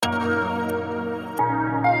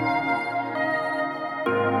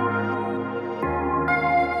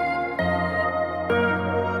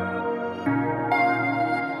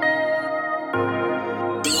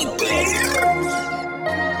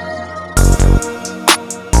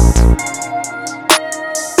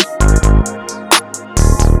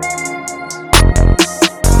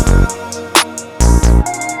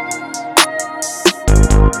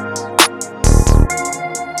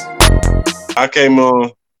I came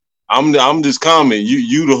on. I'm just comment.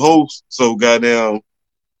 You the host, so goddamn.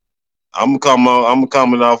 I'm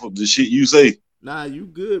coming off of the shit you say. Nah, you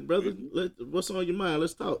good, brother. What's on your mind?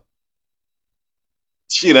 Let's talk.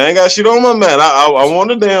 Shit, I ain't got shit on my mind. I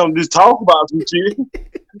want to damn just talk about some shit.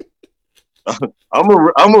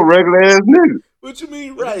 I'm a regular ass nigga. What you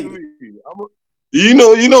mean, What you right? mean? You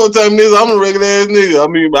know what time it is. I'm a regular ass nigga. I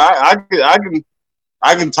mean, but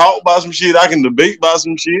I can talk about some shit. I can debate about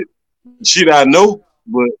some shit I know.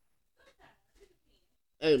 But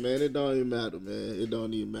Hey man, it don't even matter, man. It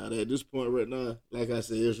don't even matter at this point right now. Like I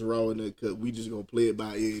said, it's raw in the cut. We just gonna play it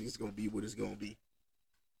by ear. It's gonna be what it's gonna be.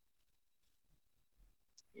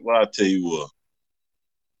 well, I tell you what.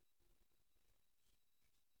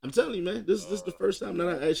 I'm telling you, man. This is the first time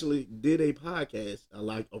that I actually did a podcast,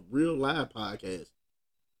 like a real live podcast.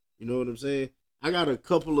 You know what I'm saying? I got a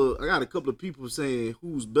couple of people saying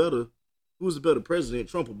who's the better president,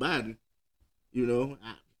 Trump or Biden. You know,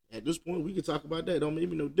 at this point we can talk about that. Don't make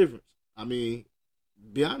me no difference. I mean,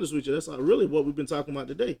 be honest with you, that's not really what we've been talking about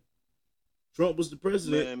today. Trump was the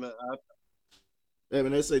president. Man, I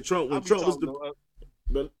mean, they say Trump I when be Trump was talking. the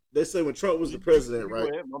but they say when Trump was the You president, go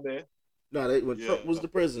right? ahead, my bad. No, when Trump Yeah. was the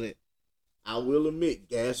president, I will admit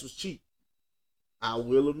gas was cheap. I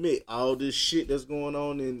will admit all this shit that's going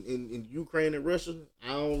on in Ukraine and Russia, I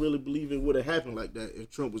don't really believe it would have happened like that if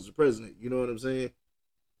Trump was the president. You know what I'm saying?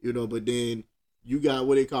 You know, but then you got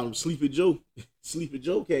what they call him Sleepy Joe. Sleepy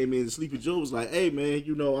Joe came in and Sleepy Joe was like, hey man,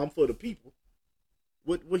 you know, I'm for the people.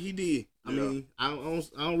 What he did? I Yeah. mean, I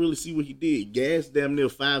don't really see what he did. Gas damn near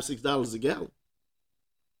 $5-6 a gallon.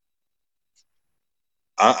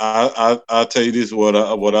 I'll tell you this what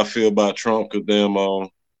I feel about Trump because damn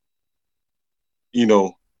you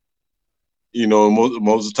know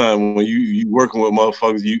most of the time when you working with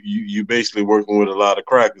motherfuckers you basically working with a lot of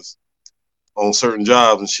crackers on certain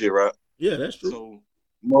jobs and shit, right? Yeah, that's true. So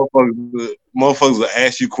motherfuckers will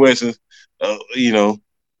ask you questions, you know.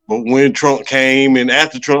 But when Trump came and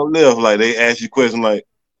after Trump left, like they ask you questions like,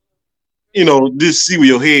 just see where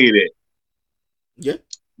your head at, Yeah.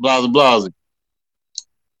 blah blah blah.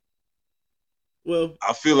 Well,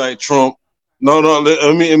 I feel like Trump. No, no.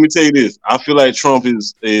 Let me tell you this. I feel like Trump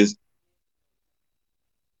is.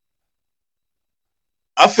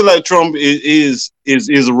 I feel like Trump is a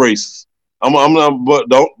racist. I'm not, but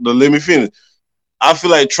don't let me finish. I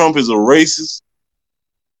feel like Trump is a racist.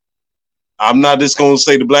 I'm not just gonna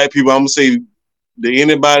say the black people. I'm gonna say to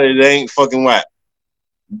anybody that ain't fucking white.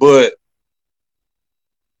 But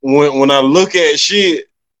when I look at shit,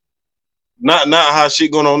 not how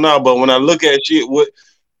shit going on now, but when I look at shit, what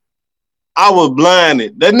I was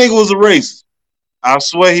blinded. That nigga was a racist. I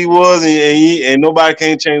swear he was, and nobody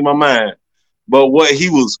can't change my mind. But what he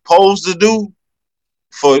was supposed to do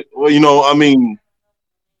for, well, I mean,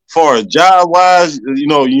 far as job wise,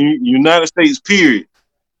 United States, period.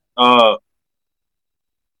 Uh,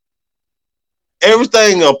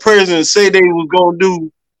 Everything a president said they was gonna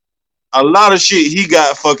do, a lot of shit he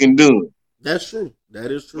got fucking done. that's true.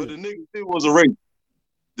 That is But true. the nigga still was a race.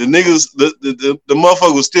 The niggas, the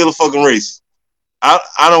motherfucker was still a fucking race. I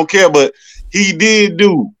don't care, but he did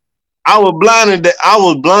do. I was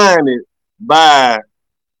blinded by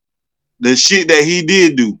the shit that he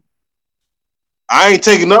did do. I ain't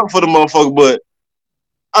taking up for the motherfucker, but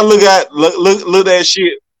I look at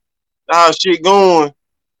shit, how shit going.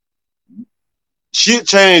 Shit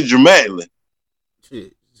changed dramatically.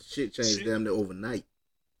 Shit changed Shit, damn near overnight.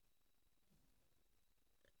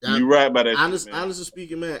 I, you right about that shit, man. honestly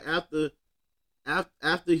speaking, man, after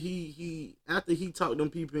he talked them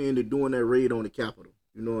people into doing that raid on the Capitol,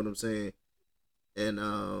 you know what I'm saying?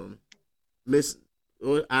 And Miss,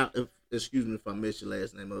 excuse me if I mess your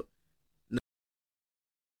last name up.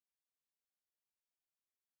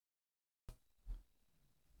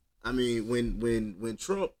 I mean, when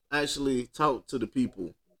Trump actually talked to the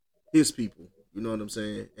people, his people, you know what I'm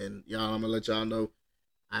saying? And y'all, I'm gonna let y'all know.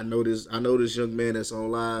 I know this young man that's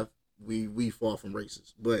on live. We far from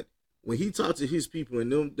racist, but when he talked to his people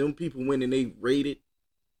and them people went and they raided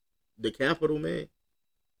the Capitol, man.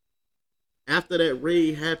 After that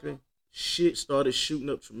raid happened, shit started shooting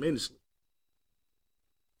up tremendously.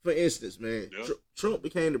 For instance, man, Yeah. Trump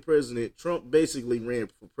became the president. Trump basically ran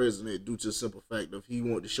for president due to the simple fact of he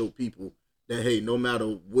wanted to show people that hey, no matter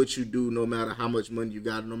what you do, no matter how much money you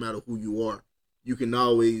got, no matter who you are, you can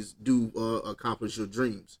always do accomplish your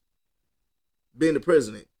dreams. Being the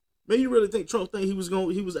president, man, you really think Trump think he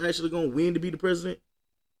was actually gonna win to be the president?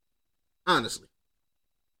 Honestly,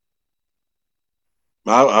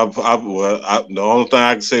 The only thing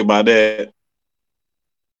I can say about that,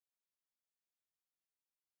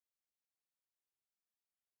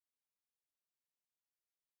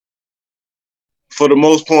 for the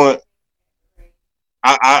most part,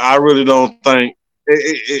 I really don't think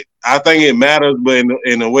I think it matters, but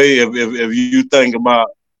in a way, if you think about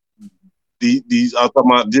these I'm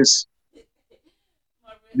talking about this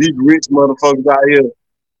these rich motherfuckers out here,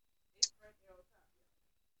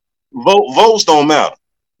 votes don't matter.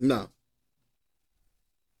 No,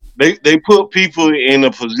 They put people in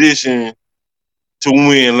a position to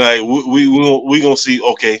win. Like we gonna see.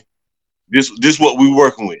 Okay, this what we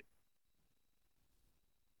working with.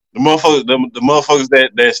 The motherfuckers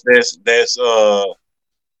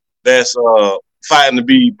that's fighting to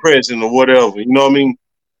be president or whatever. You know what I mean?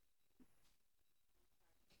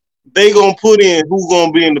 They gonna put in who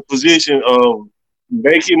gonna be in the position of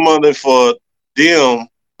making money for them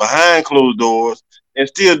behind closed doors and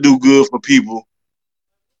still do good for people.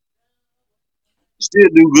 Still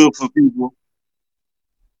do good for people.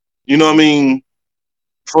 You know what I mean?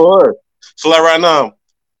 For us. So like right now,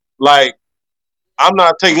 like I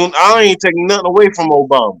ain't taking nothing away from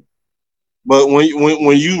Obama. But when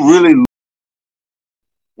you really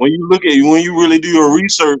when you really do your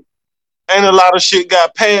research, ain't a lot of shit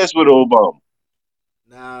got passed with Obama.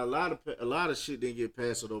 now a lot of shit didn't get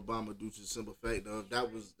passed with Obama due to the simple fact of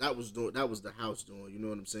that was the House doing. You know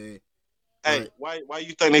what I'm saying? Hey, Like, why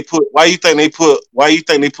you think they put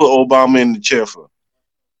Obama in the chair for?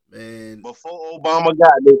 man, Before Obama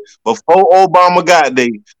got there,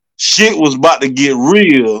 shit was about to get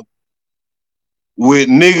real with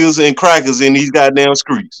niggas and crackers in these goddamn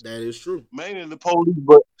streets. that is true. Mainly the police,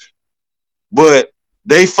 but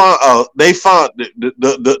they found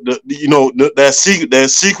the you know that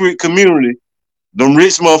secret community, them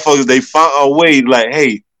rich motherfuckers. They found a way like,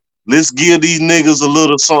 hey, let's give these niggas a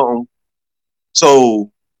little something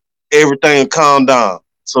so everything calm down.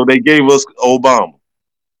 So they gave us Obama.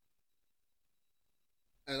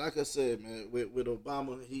 And like I said, man, with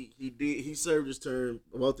Obama, he served his term.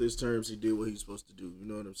 Both his terms, he did what he's supposed to do. You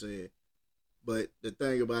know what I'm saying? But the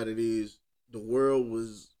thing about it is, the world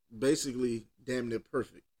was basically damn near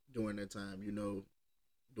perfect during that time. You know,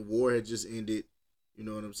 the war had just ended. You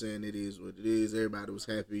know what I'm saying? It is what it is. Everybody was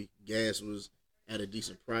happy. Gas was at a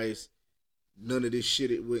decent price. None of this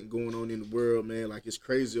shit it wasn't going on in the world, man. Like it's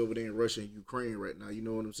crazy over there in Russia and Ukraine right now. You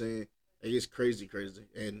know what I'm saying? Like it's crazy, crazy.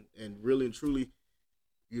 And really and truly,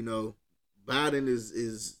 you know, Biden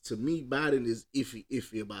is to me, Biden is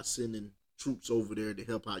iffy about sending troops over there to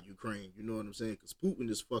help out Ukraine. You know what I'm saying? Because Putin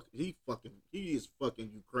is he is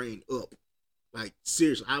fucking Ukraine up. Like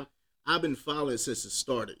seriously, I've been following since it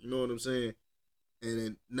started. You know what I'm saying? And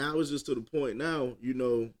then now it's just to the point now. You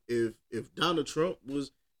know, if Donald Trump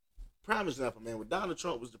was prime example, man, when Donald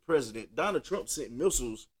Trump was the president, Donald Trump sent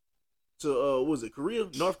missiles to what was it Korea,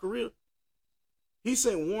 North Korea? He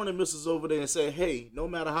sent warning missiles over there and said, hey, no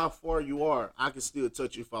matter how far you are, I can still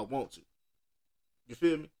touch you if I want to. You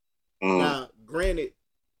feel me? Mm. Now, granted,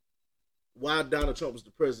 while Donald Trump was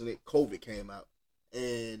the president, COVID came out.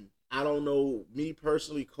 And I don't know, me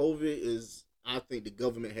personally, I think the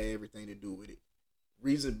government had everything to do with it.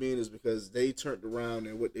 Reason being is because they turned around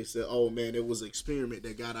and what they said, oh man, it was an experiment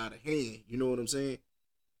that got out of hand. You know what I'm saying?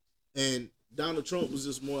 And Donald Trump was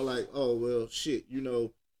just more like, oh, well, shit, you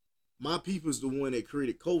know, my people's the one that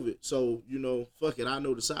created COVID. So, you know, fuck it. I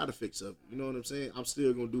know the side effects of it. You know what I'm saying? I'm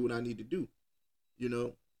still going to do what I need to do. You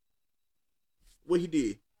know? What he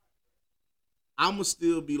did. I'm going to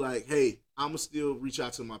still be like, hey, I'm going to still reach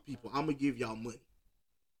out to my people. I'm going to give y'all money.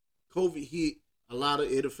 COVID hit.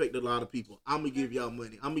 It affected a lot of people. I'm going to give y'all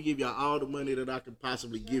money. I'm going to give y'all all the money that I can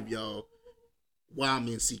possibly give y'all while I'm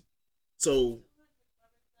in seat. So,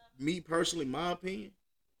 me personally, my opinion,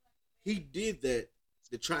 he did that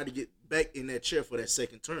to try to get back in that chair for that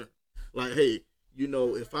second term. Like, hey, you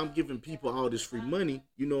know, if I'm giving people all this free money,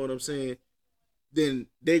 you know what I'm saying, then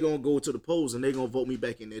they're going to go to the polls and they're going to vote me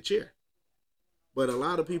back in that chair. But a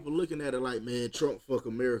lot of people looking at it like, man, Trump fuck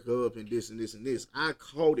America up and this and this and this. I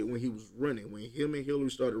called it when he was running. When him and Hillary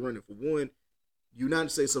started running. For one, United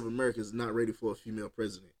States of America is not ready for a female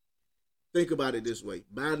president. Think about it this way.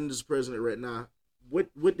 Biden is president right now. What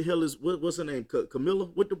the hell is, what's her name? Camilla?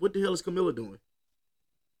 What the hell is Camilla doing?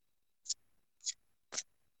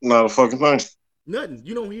 Not a fucking thing. Nothing.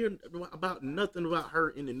 You don't hear about nothing about her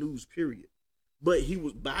in the news, period. But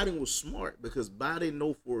Biden was smart because Biden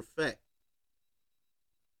know for a fact,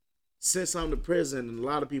 since I'm the president and a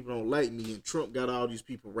lot of people don't like me and Trump got all these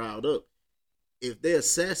people riled up, if they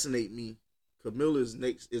assassinate me, Camilla is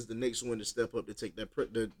the next one to step up to take to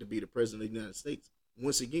be the president of the United States.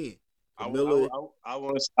 Once again, Camilla. I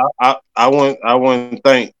wouldn't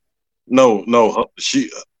think. No,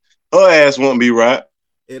 her ass won't be right.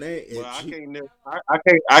 It ain't. But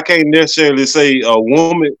I can't necessarily say a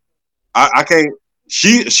woman. I can't.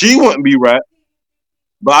 She wouldn't be right,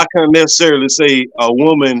 but I can't necessarily say a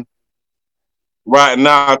woman right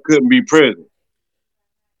now couldn't be president.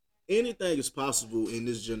 Anything is possible in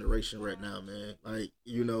this generation right now, man. Like,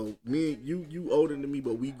 me, you older than me,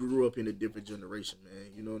 but we grew up in a different generation,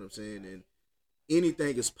 man. You know what I'm saying? And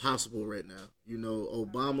anything is possible right now.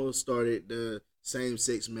 Obama started the same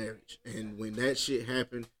sex marriage, and when that shit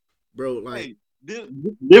happened, bro, like, Hey,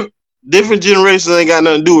 different generations ain't got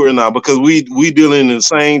nothing to do with it now because we dealing in the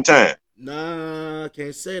same time. nah, I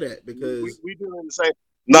can't say that because, We dealing in the same.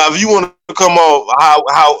 Now, if you want to come off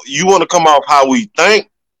how you want to come off how we think,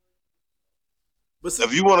 but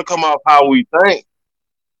if see, you want to come off how we think,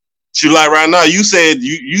 see, like right now, you said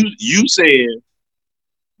you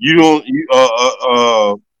don't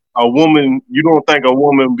a woman you don't think a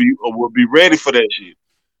woman would be ready for that shit.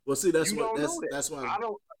 well, see, that's You what don't know that's that. that's what I I'm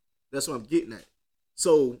don't. that's what I'm getting at.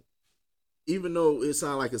 So even though it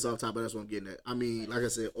sounds like it's off topic, that's what I'm getting at. I mean, like I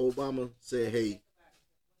said, Obama said, "Hey,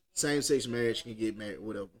 same sex marriage can get married,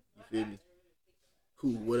 whatever." You feel me?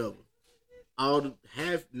 Cool, whatever. All the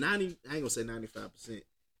half 90, I ain't gonna say 95%.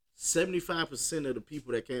 75% of the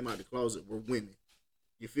people that came out the closet were women.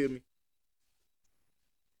 You feel me?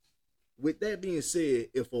 With that being said,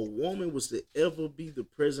 if a woman was to ever be the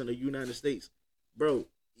president of the United States, bro,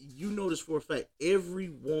 you know this for a fact. Every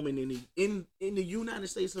woman in the United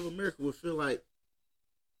States of America would feel like,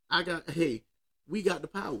 hey, we got the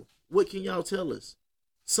power. What can y'all tell us?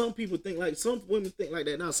 Some women think like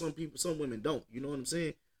that now. Some women don't. You know what I'm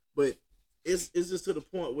saying? But it's just to the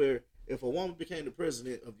point where if a woman became the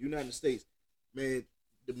president of the United States, man,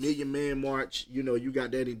 the Million Man March, you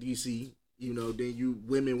got that in DC. Then you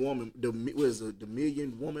woman, what is it, the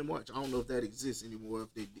Million Woman March? I don't know if that exists anymore.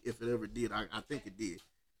 If it ever did, I think it did.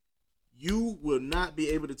 You will not be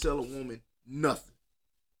able to tell a woman nothing.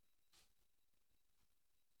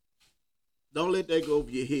 Don't let that go over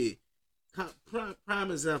your head.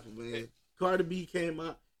 Prime example, man. Cardi B came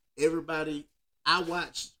out. Everybody, I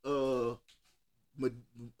watched Tyler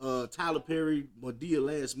Perry Madea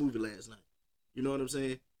last movie last night. You know what I'm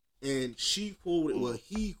saying? And he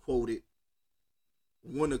quoted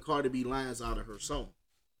one of Cardi B lines out of her song.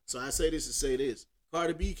 So I say this to say this.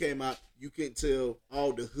 Cardi B came out, you can tell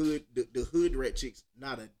all the hood rat chicks,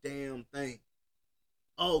 not a damn thing.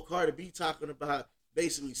 Oh, Cardi B talking about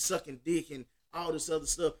basically sucking dick and all this other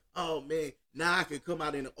stuff. Oh man, now I can come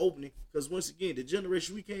out in the opening. Because once again, the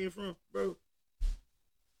generation we came from, bro,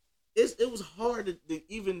 it was hard to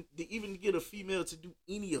even get a female to do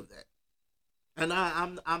any of that. And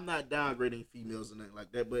I'm not downgrading females or nothing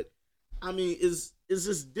like that, but I mean it's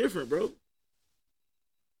just different, bro.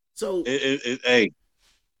 So Hey,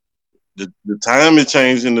 the time is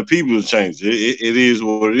changing, the people are changing. It is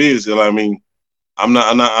what it is. And I mean, I'm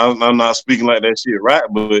not speaking like that shit, right?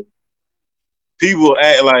 But people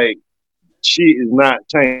act like shit is not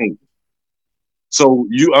changing. So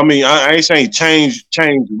I mean, I ain't saying change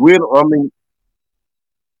with. I mean,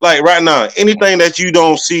 like right now, anything that you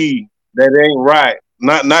don't see that ain't right,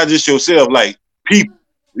 not just yourself, like people.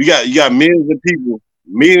 You got millions of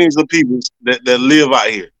people that live out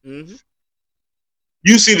here. mm-hmm.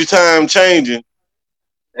 You see the time changing,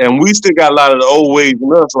 and we still got a lot of the old ways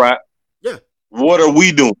in us, right? Yeah, What are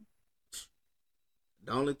we doing?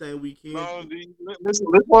 the only thing we can No, do, listen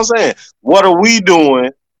what I'm saying. What are we doing?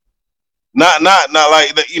 Not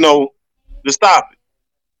like that, to stop it.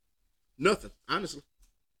 nothing. Honestly,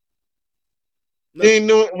 We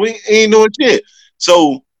nothing. ain't doing shit.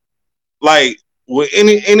 So like with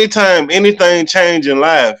anytime anything change in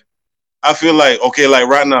life, I feel like okay, like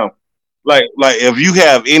right now, like if you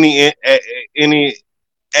have any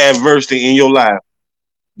adversity in your life,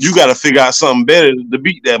 you got to figure out something better to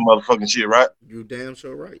beat that motherfucking shit, right? You damn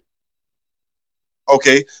sure right.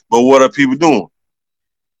 Okay, but what are people doing?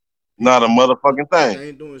 Not People, a motherfucking thing. they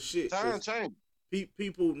ain't doing shit Time because change.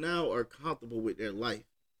 people now are comfortable with their life.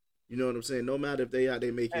 You know what I'm saying? No matter if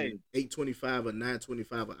they making Hey, $8.25 or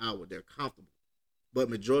 $9.25 an hour, they're comfortable. But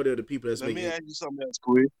majority of the people that's let me making, ask you something else,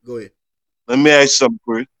 Chris. go ahead. Let me ask you something,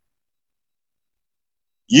 Chris.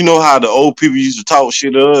 You know how the old people used to talk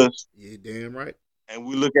shit to us, Yeah, damn right. and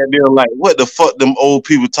we look at them like, what the fuck them old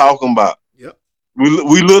people talking about? Yep. We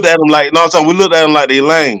looked at them like, no, I'm talking, we looked at them like they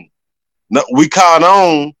lame. No, we caught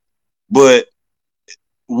on, but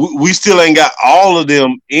we still ain't got all of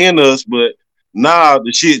them in us. But now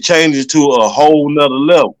the shit changes to a whole nother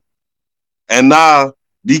level, and now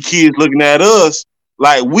these kids looking at us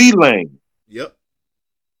like we lame, Yep.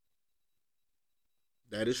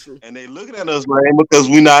 That is true. and they looking at us lame because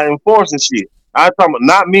we not enforcing shit. I talking about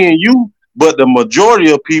not me and you, but the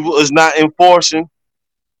majority of people is not enforcing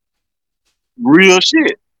real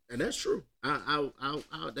shit. And that's true.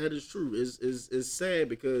 That is true. It's sad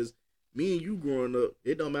because me and you growing up,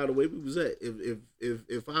 it don't matter where we was at.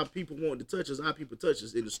 If our people wanted to touch us, our people touch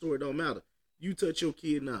us. In the store, it don't matter. You touch your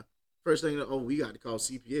kid now. First thing, oh, we got to call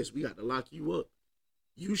CPS. We got to lock you up.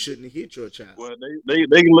 You shouldn't have hit your child. Well, they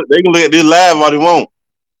can look at this live all they want.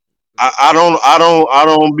 I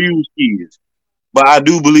don't abuse kids, but I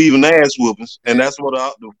do believe in ass whoopings, and And that's what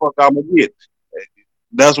the fuck I'm gonna get.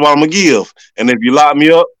 That's what I'm gonna give. And if you lock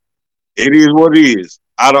me up, it is what it is.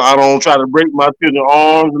 I don't try to break my children's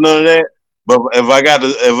arms and none of that. But if I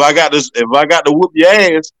got to whoop your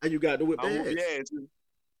ass, you got to whip I whoop their your ass. ass.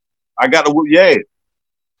 I got to whoop your ass.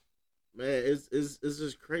 Man, it's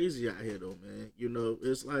just crazy out here though, man. You know,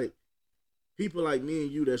 it's like people like me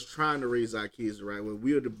and you that's trying to raise our kids the right way.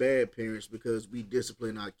 We're the bad parents because we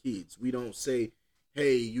discipline our kids. We don't say,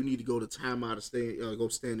 "Hey, you need to go to timeout to stay, go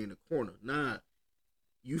stand in the corner." Nah,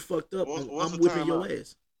 you fucked up. What's I'm the whipping your timeout?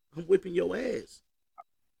 ass. I'm whipping your ass,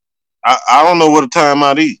 I don't know what a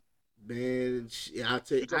timeout is. man. I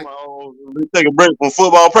tell You talking I. about let's take a break from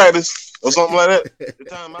football practice or something like that? The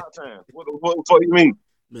timeout time. What the fuck you mean?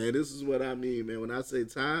 Man, this is what I mean, man. When I say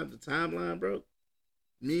the timeline, bro.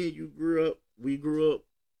 Me and you grew up. We grew up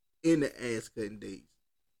in the ass cutting days.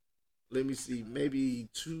 Let me see, maybe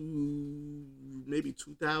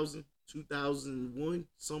 2000, 2001,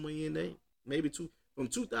 somewhere in there. Maybe from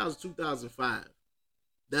 2000, 2005.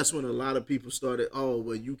 That's when a lot of people started, oh,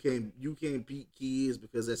 well, you can't beat kids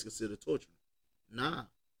because that's considered torture. Nah,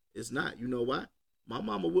 it's not. You know why? My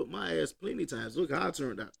mama whipped my ass plenty of times. Look how I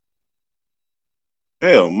turned out.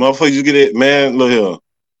 Hell, motherfucker, you get it, man. Look here.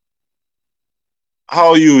 How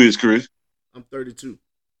old you is, Chris? I'm 32.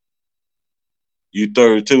 You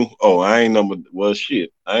 32? Oh, I ain't number. Well,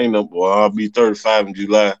 shit. I ain't number. Well, I'll be 35 in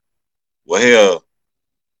July. Well, hell,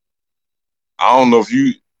 I don't know if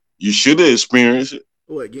you should have experienced it,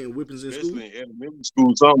 What, getting whippings in school? especially in elementary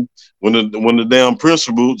school. Something when the damn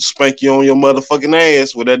principal spank you on your motherfucking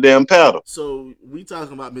ass with that damn paddle. So we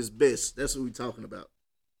talking about Miss Best. That's what we talking about.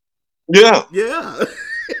 Yeah, Yeah.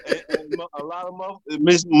 and a lot of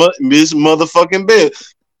Miss motherfucking Bell.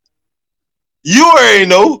 You already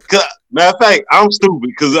know. Matter of fact, I'm stupid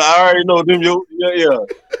because I already know them. Yeah.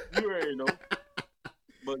 You already know.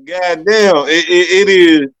 But goddamn, it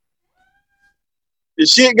is. The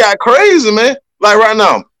shit got crazy, man. Like right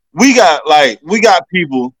now, we got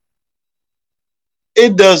people.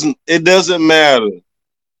 It doesn't matter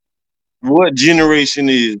what generation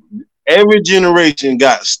is. Every generation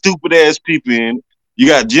got stupid ass people in. You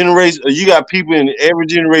got people in every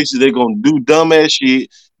generation that gonna do dumb ass shit,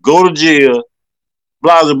 go to jail,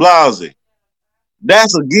 blah blah blah.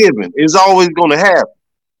 That's a given. It's always gonna happen.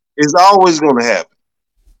 It's always gonna happen.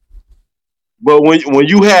 But when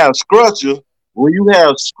you have structure,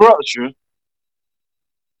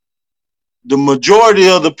 the majority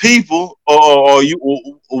of the people or you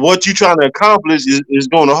what you trying to accomplish is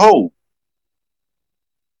going to hold.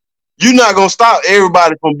 You're not going to stop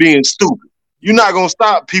everybody from being stupid. You You're can't. not going to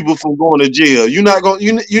stop people from going to jail. You're not going to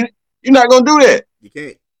do that. You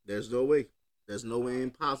can't. There's no way. There's no way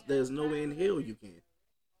in There's no way in hell you can.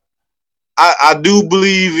 I do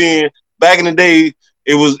believe in back in the day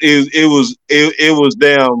it was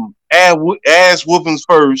damn ass whoopings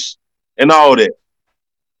first and all that.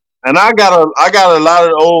 And I got a lot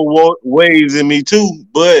of old ways in me too,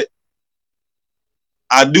 but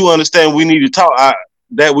I do understand we need to talk.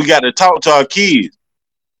 That we got to talk to our kids,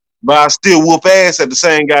 but I still whoop ass at the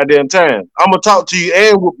same goddamn time. I'm gonna talk to you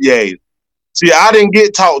and whoop your ass. See, I didn't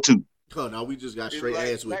get talked to. Oh no, we just got It's straight like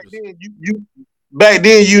ass back whippers.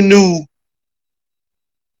 then you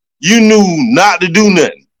knew not to do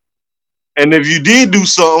nothing, and if you did do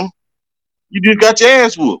something, you just got your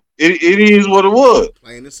ass whooped. It is what it was.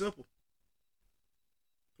 Plain and simple.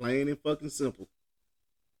 Plain and fucking simple.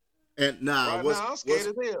 And nah, Right now, I'm scared as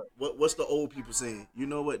hell. what's the old people saying? You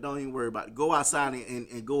know what? Don't even worry about it. Go outside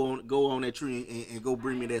and go on that tree and go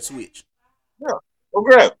bring me that switch. Yeah, go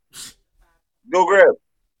grab it. Go grab it.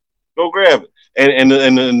 Go grab it. And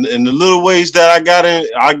the little ways that I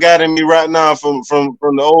got in me right now from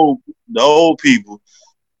the old people.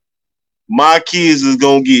 My kids is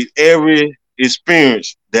gonna get every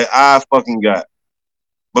experience that I fucking got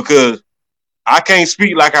because I can't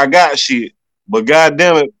speak like I got shit, but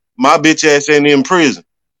goddamn it, my bitch ass ain't in prison.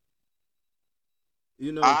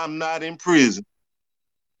 You know. I'm not in prison.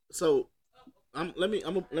 So let me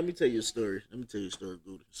tell you a story. Let me tell you a story,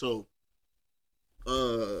 Buddha. So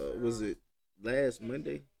was it last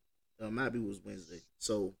Monday? Might be was Wednesday.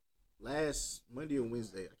 So last Monday or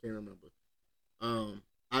Wednesday, I can't remember.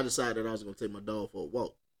 I decided I was gonna take my dog for a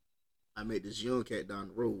walk. I met this young cat down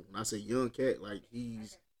the road. When I say young cat, like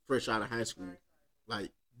fresh out of high school,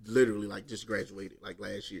 like literally like just graduated like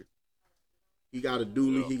last year. He got a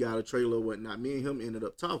dually, Yeah. he got a trailer, whatnot. Me and him ended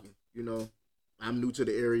up talking. I'm new to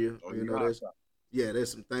the area. Oh, There's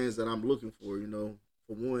there's some things that I'm looking for.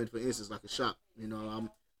 For one, for instance, like a shop. I'm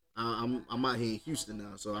out here in Houston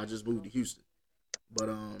now, so I just moved to Houston. But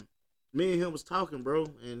me and him was talking, bro,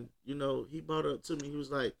 and he brought it up to me. He was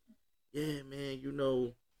like, "Yeah,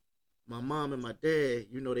 man, my mom and my dad,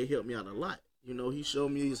 they helped me out a lot. He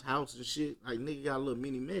showed me his house and shit. Like, nigga got a little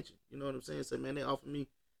mini mansion. You know what I'm saying? Said, man, they offered me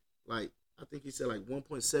like, I think he said like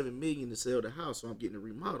 1.7 million to sell the house, so I'm getting a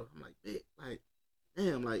remodel. I'm like, bet, like,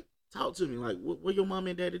 damn, like, talk to me. Like, what your mom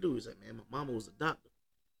and daddy do? He's like, man, my mama was a doctor.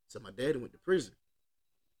 So my daddy went to prison.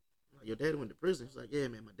 I'm like, your daddy went to prison? He's like, yeah,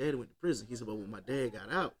 man, my daddy went to prison. He said, but when my dad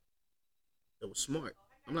got out, it was smart.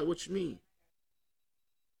 I'm like, what you mean?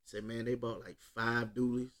 He said, man, they bought like 5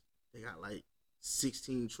 dualies. They got like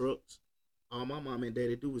 16 trucks. All my mom and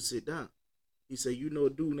daddy do was sit down. He said, you know a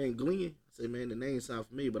dude named Glenn? I said, man, the name sounds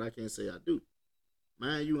familiar, but I can't say I do.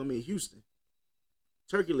 Mind you, I'm in Houston.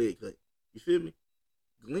 Turkey leg hut. You feel me?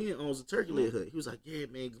 Glenn owns a turkey leg hut. He was like, yeah,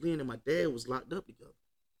 man, Glenn and my dad was locked up together.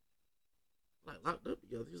 Like, locked up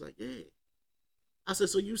together? He was like, yeah. I said,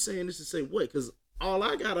 so you saying this to say what? Because all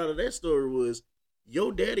I got out of that story was,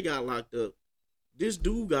 your daddy got locked up. This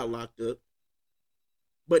dude got locked up.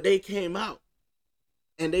 But they came out.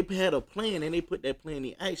 And they had a plan, and they put that plan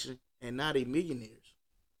in action, and now they millionaires.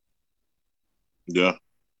 Yeah.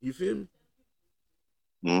 You feel me?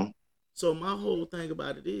 Mm-hmm. So my whole thing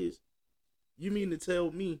about it is, you mean to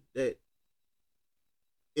tell me that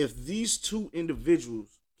if these two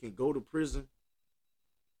individuals can go to prison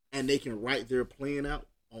and they can write their plan out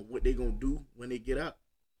on what they're going to do when they get out,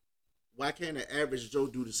 why can't an average Joe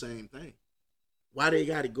do the same thing? Why they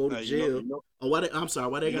got to go to jail? Or why they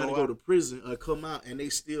got to go to prison or come out and they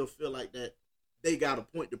still feel like that they got a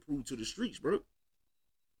point to prove to the streets, bro?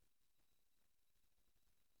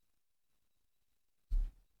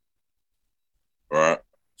 Right.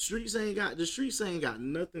 The streets ain't got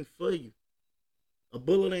nothing for you. A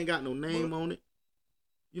bullet ain't got no name on it.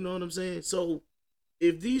 You know what I'm saying? So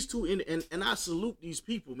if these two and I salute these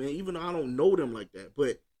people, man, even though I don't know them like that,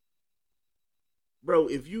 but bro,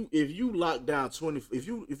 if you lock down 20, if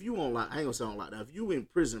you on lock, I ain't gonna say on lockdown. If you in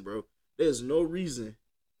prison, bro, there's no reason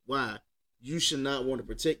why you should not want to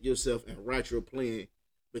protect yourself and write your plan,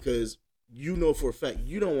 because you know for a fact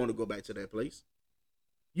you don't want to go back to that place.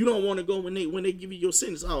 You don't want to go when they give you your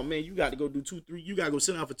sentence. Oh man, you got to go do 2-3. You got to go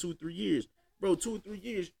sit down for 2-3 years, bro. 2 or 3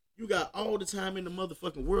 years, you got all the time in the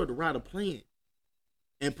motherfucking world to write a plan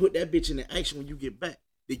and put that bitch into action when you get back.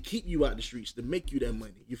 They keep you out the streets to make you that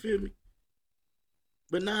money. You feel me?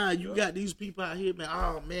 But nah, you got these people out here, man.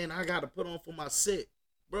 Oh man, I gotta put on for my set,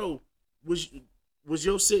 bro. Was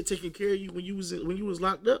your set taking care of you when you was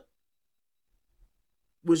locked up?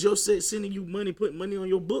 Was your set sending you money, putting money on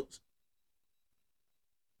your books?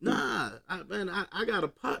 Nah, I got a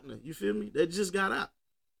partner. You feel me? That just got out.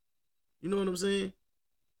 You know what I'm saying?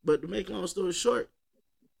 But to make long story short,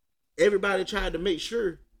 everybody tried to make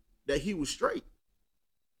sure that he was straight.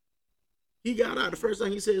 He got out. The first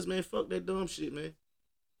thing he says, man, fuck that dumb shit, man.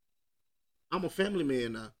 I'm a family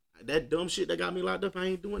man now. That dumb shit that got me locked up, I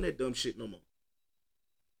ain't doing that dumb shit no more.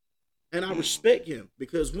 And I respect him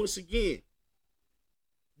because, once again,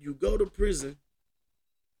 you go to prison,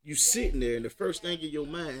 you sitting there, and the first thing in your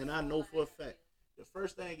mind, and I know for a fact, the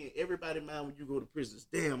first thing in everybody's mind when you go to prison is,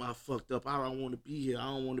 damn, I fucked up. I don't want to be here. I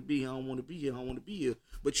don't want to be here. I don't want to be here. I don't want to be here.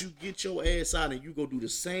 But you get your ass out and you go do the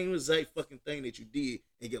same exact fucking thing that you did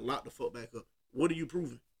and get locked the fuck back up. What are you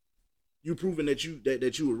proving? You proving that you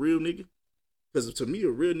a real nigga? Because to me, a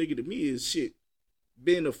real nigga to me is shit.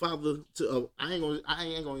 Being a father to I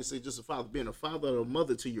ain't gonna say just a father, being a father or a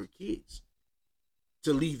mother to your kids,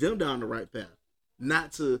 to lead them down the right path,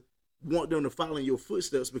 not to want them to follow in your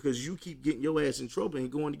footsteps because you keep getting your ass in trouble and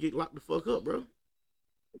going to get locked the fuck up, bro.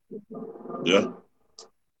 Yeah.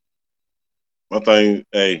 My thing,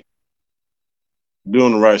 hey,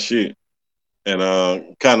 doing the right shit,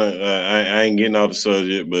 and kind of I ain't getting off the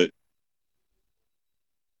subject, but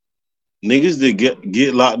niggas that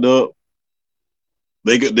get locked up,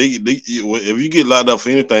 if you get locked up for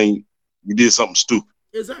anything, you did something stupid.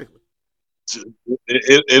 Exactly.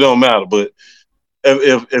 It don't matter. But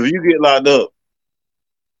if you get locked up,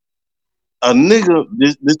 a nigga,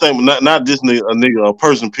 this thing, not just a nigga, a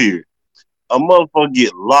person, period. A motherfucker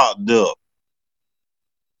get locked up.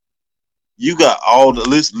 You got all the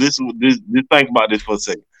listen. Just think about this for a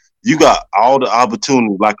second. You got all the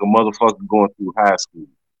opportunity like a motherfucker going through high school.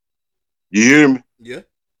 You hear me? Yeah.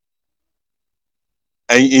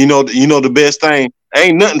 And you know the best thing.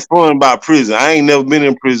 Ain't nothing fun about prison. I ain't never been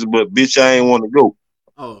in prison, but bitch, I ain't want to go.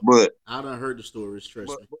 Oh, But I done heard the stories.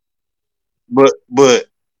 Trust but me. but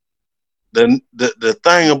the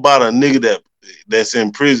thing about a nigga that's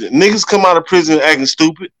in prison, niggas come out of prison acting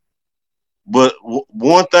stupid. But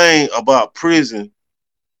one thing about prison,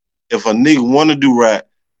 if a nigga want to do right,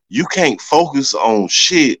 you can't focus on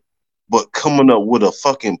shit, but coming up with a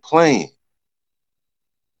fucking plan.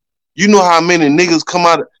 You know how many niggas come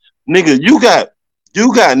out? Nigga, you got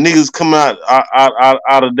niggas come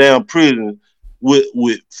out of damn prison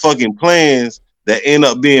with fucking plans that end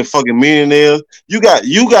up being fucking millionaires. You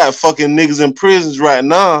got fucking niggas in prisons right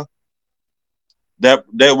now that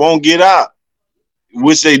won't get out,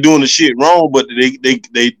 which they doing the shit wrong, but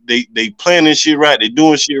they planning shit right, they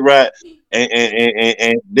doing shit right,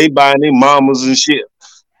 and they buying their mamas and shit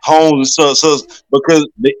homes and stuff, because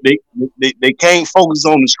they can't focus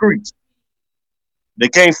on the streets. They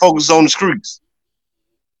can't focus on the streets.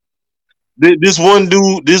 This one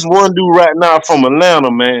dude right now from Atlanta,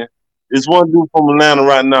 man. This one dude from Atlanta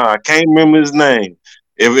right now. I can't remember his name.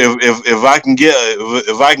 If I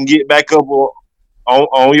can get back up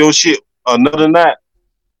on your shit another night,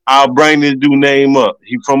 I'll bring this dude name up.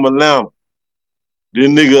 He from Atlanta. This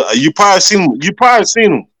nigga, you probably seen him. You probably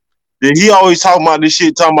seen him. Then he always talking about this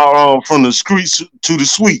shit, talking about from the streets to the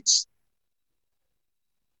suites.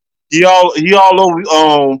 He he all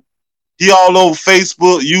over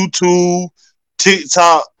Facebook, YouTube,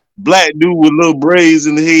 TikTok. Black dude with little braids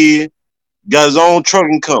in the head, got his own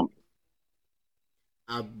trucking company.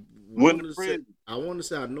 I Went to want to say. prison. I want to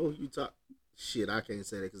say I know who you talk. Shit, I can't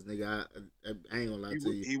say that because nigga, I ain't gonna lie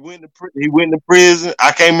to you. He went to prison.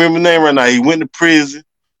 I can't remember the name right now. He went to prison,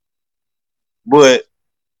 but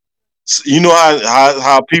you know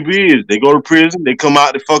how people is. They go to prison. They come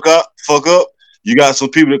out. They fuck up. You got some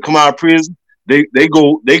people that come out of prison. They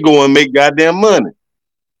go and make goddamn money.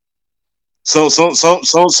 Some of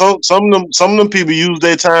them people use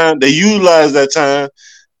their time. They utilize that time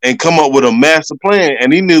and come up with a master plan.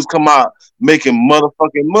 And these niggas come out making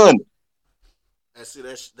motherfucking money And see,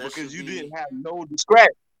 that because should you be didn't have no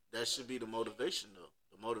distraction. the motivation though.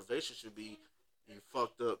 The motivation should be you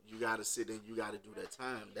fucked up. You got to sit in. You got to do that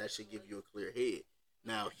time. That should give you a clear head.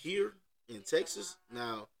 Now here in Texas,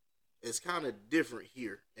 now it's kind of different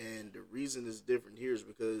here, and the reason it's different here is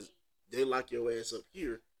because they lock your ass up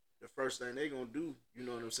here. The first thing they gonna do, you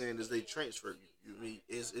know what I'm saying, is they transfer you. You mean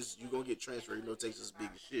it's you gonna get transferred. You know Texas is big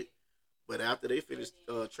as shit. But after they finish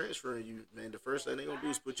transferring you, man, the first thing they gonna do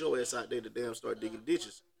is put your ass out there to damn start digging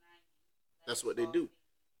ditches. That's what they do.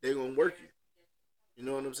 They gonna work you. You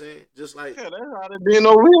know what I'm saying? Just like, Yeah, that's how they been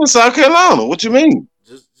over here in South Carolina. What you mean?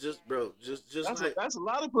 just bro, just like, That's a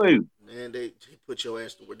lot of places. man, they put your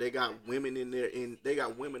ass to work. They got women in there, and they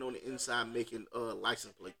got women on the inside making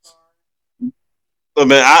license plates. Look,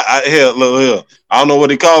 man, hell, look here. I don't know what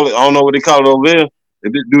they call it. I don't know what they call it over there.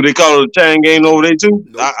 Do they call it a chain gang over there too?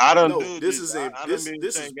 Nope. I done No, do this this. is in I done been in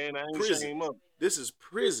this chain is gang. I ain't prison. chain him up. This is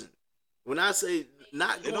prison. When I say It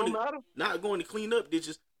don't matter. not going to clean up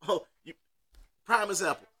ditches, oh, prime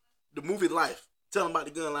example, the movie Life. Tell them about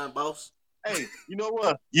the gun line, boss. Hey, you know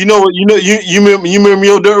what? You know what? You remember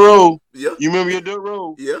your dirt road? Yeah, You remember your dirt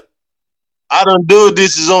road? yeah. I done do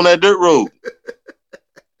dishes on that dirt road.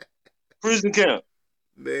 Prison camp,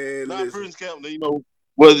 Man, not listen, prison camp.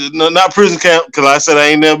 Well, no, not prison camp because I said I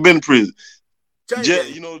ain't never been to prison. chain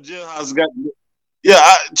gang, Jailhouse got yeah,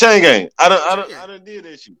 chain gang. chain gang. I done did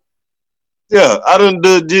that shit. Yeah, I done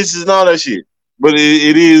do dishes and all that shit. But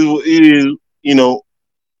it is you know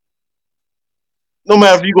no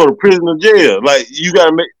matter if you go to prison or jail, like you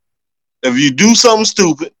gotta make if you do something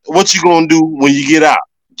stupid, what you gonna do when you get out,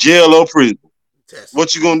 jail or prison? Test it,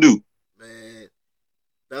 What you gonna do? man.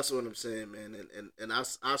 That's what I'm saying, man. And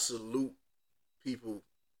I salute people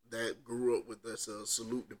that grew up with us.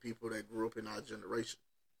 Salute the people that grew up in our generation.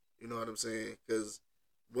 You know what I'm saying? Because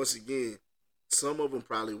once again, some of them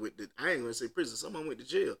probably went to, I ain't gonna say prison. Some of them went to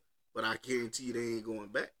jail, but I guarantee you they ain't going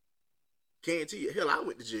back. Guarantee you, hell, I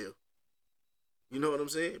went to jail. You know what I'm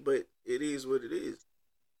saying? But it is what it is.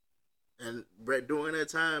 And Brett, during that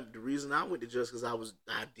time, the reason I went to jail is because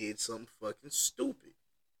I did something fucking stupid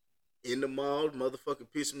in the mall. Motherfucker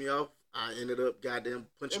pissed me off. I ended up goddamn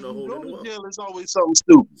punching If a you hole in go the to wall. jail, it's always something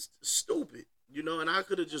stupid. Stupid, you know. And I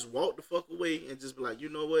could have just walked the fuck away and just be like, you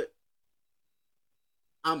know what?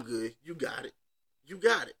 I'm good. You got it. You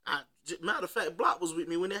got it. Matter of fact, Block was with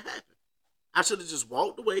me when it happened. I should have just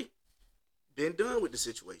walked away, been done with the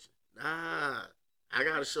situation. Nah, I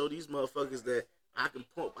gotta show these motherfuckers that I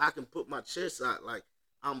can put my chest out like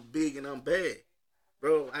I'm big and I'm bad,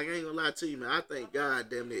 bro. I ain't gonna lie to you, man. I thank God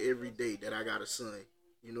damn near every day that I got a son.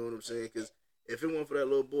 You know what I'm saying? Because if it weren't for that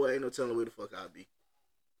little boy, ain't no telling where the fuck I'd be.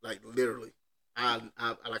 Like literally, I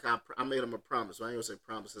made him a promise. Well, I ain't gonna say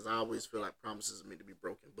promises. I always feel like promises are meant to be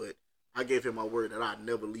broken, but I gave him my word that I'd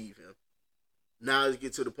never leave him. Now it's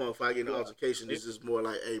get to the point if I get in an altercation, it's just more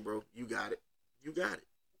like, hey, bro, you got it, you got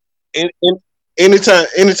it. And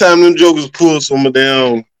anytime them jokers pull some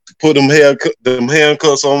down, put them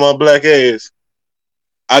handcuffs on my black ass,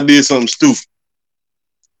 I did something stupid.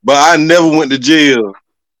 But I never went to jail.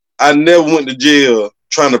 I never went to jail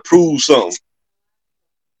trying to prove something.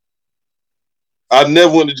 I See,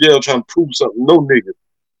 never went to jail trying to prove something. No nigga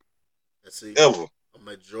and see, ever. a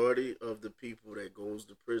majority of the people that goes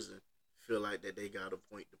to prison feel like that they got a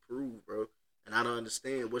point to prove, bro. And I don't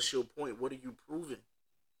understand. What's your point? What are you proving?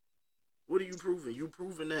 What are you proving? You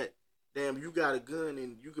proving that damn you got a gun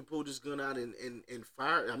and you can pull this gun out and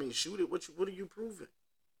fire. I mean, shoot it. What are you proving?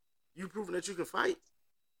 You proving that you can fight?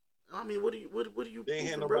 I mean, what are you They ain't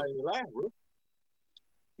had proving, bro? nobody in their life, bro.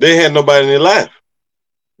 They ain't had nobody in their life.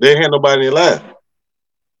 They ain't had nobody in their life.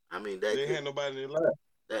 I mean, They ain't had nobody in their life.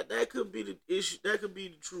 that could be the issue. That could be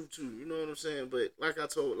the truth too. You know what I'm saying? But like I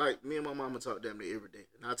told, like me and my mama talk damn near every day,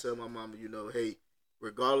 and I tell my mama, you know, hey,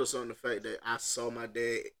 regardless on the fact that I saw my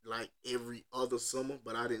dad like every other summer,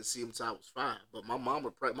 but I didn't see him till I was 5. But my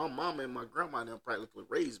mama and my grandma them practically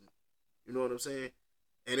raised me. You know what I'm saying?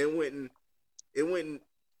 And it went. And,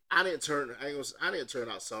 I didn't turn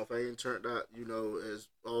out soft. I ain't turned out, you know, as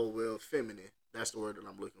oh well feminine. That's the word that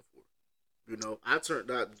I'm looking for. You know, I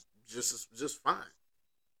turned out just fine.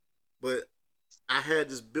 But I had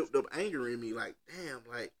this built up anger in me, like, damn,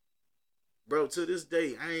 like, bro, to this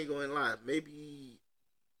day, I ain't going to lie. Maybe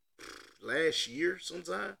last year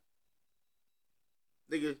sometime,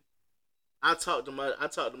 nigga, I talked to my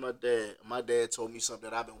dad. My dad told me something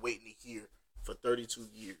that I've been waiting to hear for 32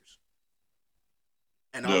 years.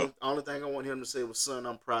 And the Yeah. only thing I want him to say was, son,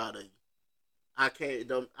 I'm proud of you. I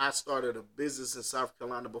can't. I started a business in South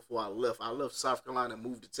Carolina before I left. I left South Carolina and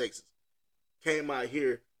moved to Texas. Came out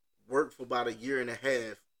here, worked for about a year and a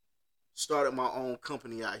half, started my own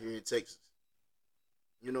company out here in Texas.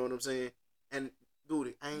 You know what I'm saying? And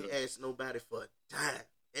dude, I ain't asked nobody for a dime.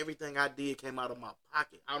 Everything I did came out of my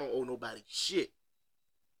pocket. I don't owe nobody shit.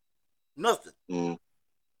 Nothing. Mm.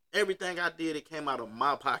 Everything I did, it came out of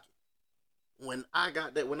my pocket. When I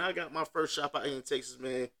got my first shop out here in Texas,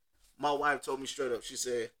 man, my wife told me straight up. She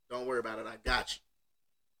said, "Don't worry about it. I got you."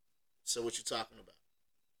 So what you talking about?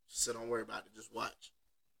 She said, "Don't worry about it. Just watch."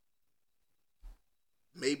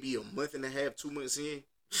 Maybe a month and a half, 2 months in,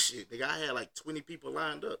 shit, nigga, I had like 20 people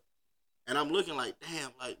lined up. And I'm looking like,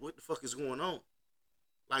 damn, like, what the fuck is going on?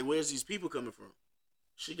 Like, where's these people coming from?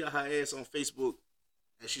 She got her ass on Facebook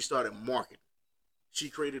and she started marketing. She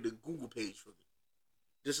created a Google page for me.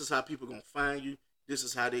 This is how people gonna find you. This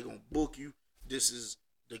is how they gonna book you. This is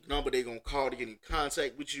the number they gonna call to get in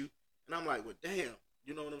contact with you. And I'm like, well, damn,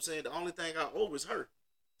 you know what I'm saying? The only thing I owe is her.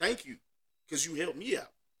 Thank you, because you helped me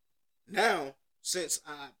out. Now, since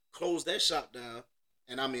I closed that shop down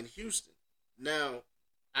and I'm in Houston, now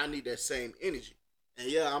I need that same energy. And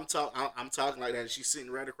yeah, I'm talking like that. And she's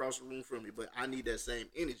sitting right across the room from me, but I need that same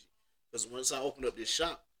energy because once I open up this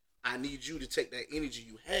shop, I need you to take that energy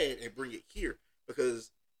you had and bring it here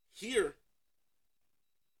because here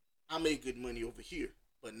I made good money over here,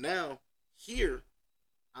 but now here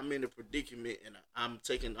I'm in a predicament and I'm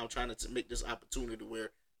trying to make this opportunity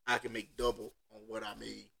where I can make double on what I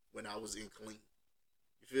made when I was in clean.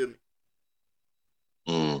 You feel me?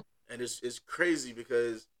 Mm. And it's crazy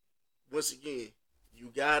because once again, you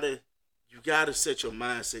gotta set your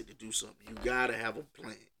mindset to do something. You gotta have a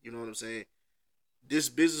plan. You know what I'm saying? This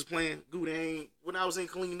business plan, dude, ain't when I was in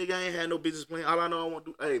clean, nigga, I ain't had no business plan. All I know I want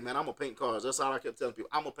to do, hey man, I'm gonna paint cars. That's all I kept telling people.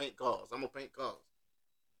 I'm gonna paint cars. I'm gonna paint cars.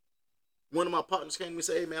 One of my partners came to me and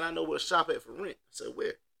said, hey man, I know where to shop at for rent. I said,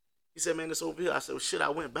 where? He said, man, it's over here. I said, well, shit, I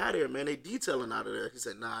went by there, man. They detailing out of there. He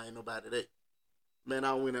said, nah, ain't nobody there. Man,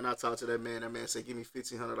 I went and I talked to that man. That man said, give me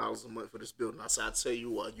 $1,500 a month for this building. I said, I tell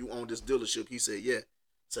you what, you own this dealership. He said, yeah.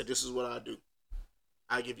 I said, this is what I do.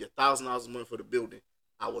 I give you $1,000 a month for the building.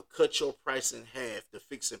 I will cut your price in half to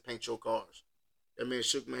fix and paint your cars. That man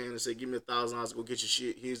shook my hand and said, give me $1,000 to go get your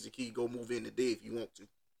shit. Here's the key. Go move in today if you want to.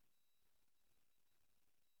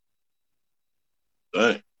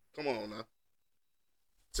 Dang. Come on now. I'm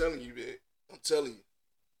telling you, man. I'm telling you.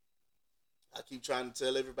 I keep trying to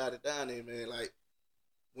tell everybody down there, man. Like,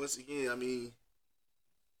 once again, I mean,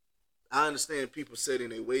 I understand people set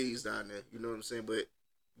in their ways down there. You know what I'm saying? But,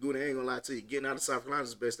 dude, I ain't gonna lie to you. Getting out of South Carolina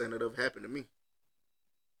is the best thing that ever happened to me.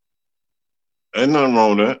 Ain't nothing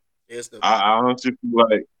wrong with that. It's the I honestly feel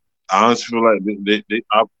like they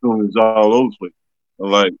opportunities all over the place.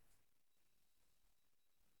 Like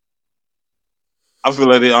I feel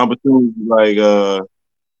like the opportunity, like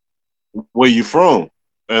where you from,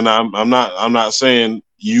 and I'm not saying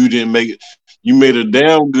you didn't make it. You made a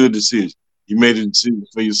damn good decision. You made a decision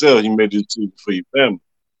for yourself. You made a decision for your family.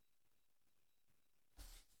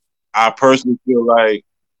 I personally feel like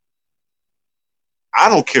I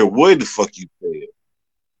don't care where the fuck you stay at.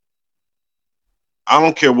 I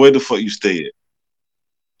don't care where the fuck you stay at.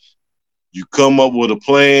 You come up with a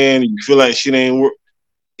plan. You feel like shit ain't work.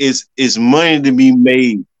 It's money to be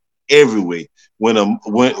made everywhere.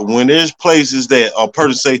 When there's places that a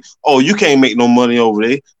person say, "Oh, you can't make no money over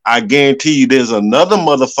there," I guarantee you, there's another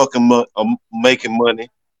motherfucking making money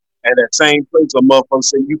at that same place. A motherfucker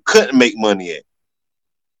say you couldn't make money at.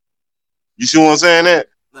 You see what I'm saying? That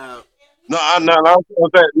Now, no,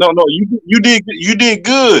 no. You did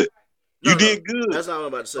good. You no, did good. that's not what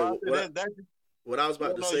I'm about to say. So I said that What I was about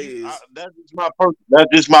no, to no, say is, that's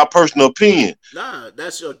just my personal opinion. nah,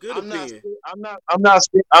 that's your good I'm not opinion.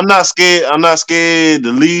 scared. I'm not scared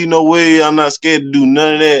to lead no way. I'm not scared to do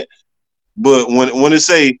none of that. But when it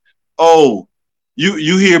say, oh,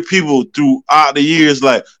 you hear people throughout the years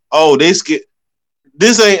like, oh, they scared.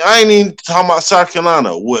 This ain't. I ain't even talking about South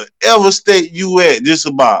Carolina. Whatever state you at, just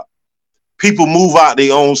about people move out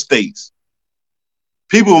their own states.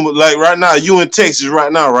 People like right now, you in Texas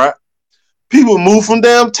right now, right? People move from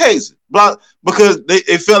damn Texas, because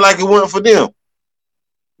it felt like it wasn't for them.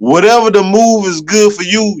 Whatever the move is good for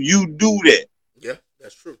you, you do that. Yeah,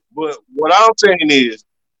 that's true. But what I'm saying is,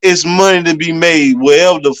 it's money to be made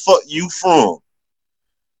wherever the fuck you from.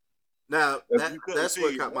 Now If you couldn't that's what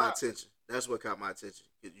figure caught it my out, attention. That's what caught my attention.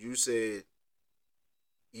 You said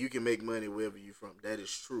you can make money wherever you're from. That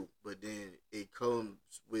is true, but then it comes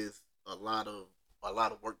with a lot of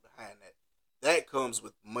work behind that. That comes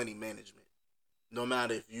with money management. No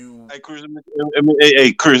matter if you hey Chris,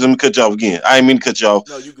 hey Chris, let me cut you off again. I ain't mean to cut you off.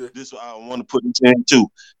 no, you good. This I want to put this in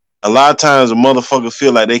too. A lot of times, a motherfucker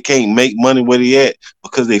feel like they can't make money where they at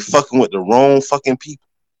because they fucking with the wrong fucking people.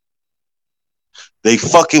 They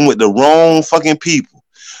fucking with the wrong fucking people.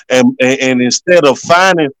 And instead of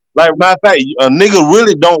finding, like, matter of fact, a nigga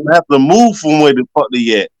really don't have to move from where the fuck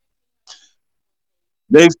they at.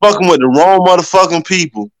 They fucking with the wrong motherfucking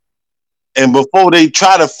people. And before they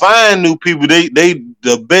try to find new people, they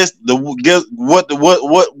the best. Guess what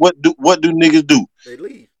do niggas do? They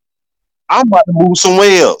leave. I'm about to move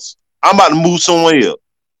somewhere else. I'm about to move somewhere else.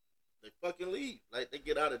 They fucking leave. Like they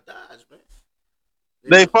get out of Dodge, man. You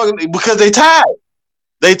They know. fucking because they tired.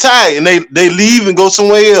 They tired and they leave and go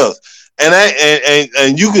somewhere else.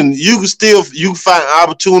 And you can still you can find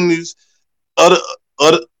opportunities other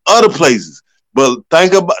other other places. But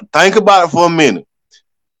think about it for a minute.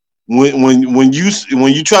 When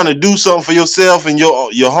you trying to do something for yourself and your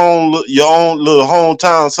own little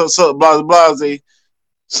hometown, so blah blah blah.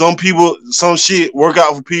 Some people, some shit work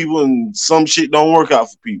out for people, and some shit don't work out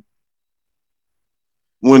for people.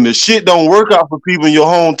 When the shit don't work out for people in your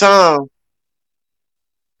hometown,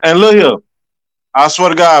 and look here, I swear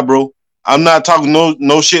to God, bro, I'm not talking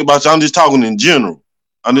no shit about you. I'm just talking in general.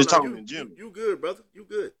 I'm Oh just no, talking you in you general. you good, brother. You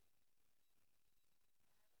good.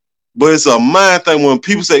 But it's a mind thing when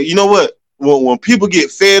people say, you know what? When people get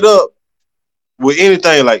fed up with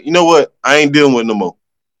anything, like, you know what? I ain't dealing with no more.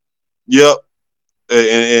 Yep.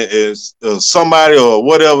 And somebody or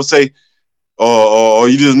whatever say, or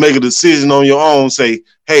you just make a decision on your own, say,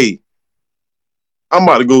 hey, I'm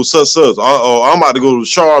about to go such, or I'm about to go to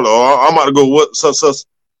Charlotte, or I'm about to go what such, such.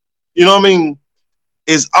 You know what I mean?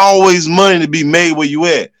 It's always money to be made where you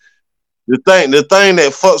at. The thing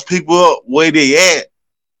that fucks people up where they at,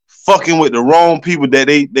 fucking with the wrong people that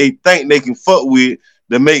they think they can fuck with,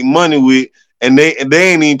 to make money with, and they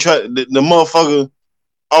ain't even try. The motherfucker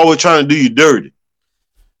always trying to do you dirty.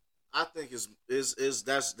 I think is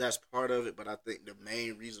that's part of it, but I think the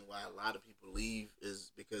main reason why a lot of people leave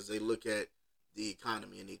is because they look at the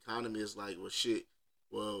economy, and the economy is like, well, shit.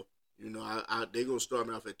 Well, they gonna start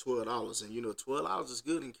me off at $12, and $12 is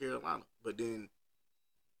good in Carolina, but then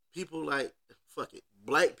people like fuck it,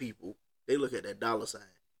 black people, they look at that dollar sign.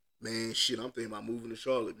 Man, shit, I'm thinking about moving to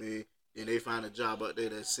Charlotte, man. Then they find a job out there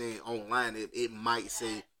that's saying online it might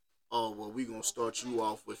say, oh well, we gonna start you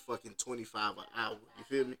off with fucking 25 an hour. You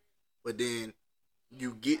feel me? But then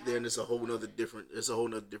you get there and it's a whole nother different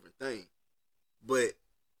thing. But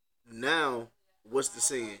now, what's the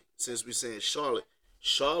saying? Since we're saying Charlotte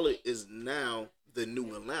is now the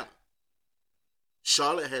new Atlanta.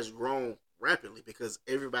 Charlotte has grown rapidly because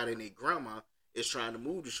everybody and their grandma is trying to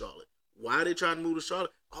move to Charlotte. Why are they trying to move to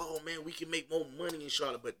Charlotte? Oh man, we can make more money in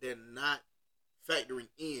Charlotte, but they're not factoring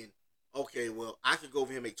in. Okay, well, I could go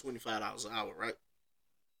over here and make $25 an hour, right?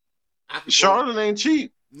 I could go. Charlotte ain't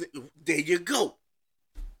cheap. There you go.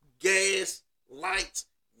 gas, lights,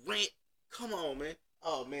 rent. Come on, man.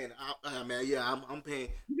 Oh man, man, yeah, I'm paying,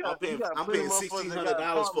 You got I'm plenty of paying motherfuckers that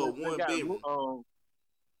got $1,600 for a apartments that one got bedroom.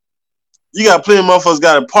 you got plenty of motherfuckers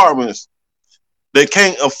got apartments. They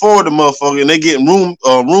can't afford the motherfucker and they getting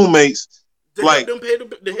roommates. To help Like them pay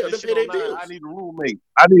put this shit their online. I bills. need a roommate.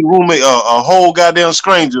 I need a roommate, a whole goddamn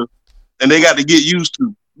stranger, and they got to get used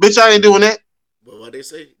to. Bitch, I ain't doing that. But what they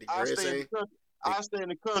say, the I grass stay in the ain't. country. The, I stay in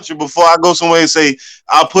the country before I go somewhere and say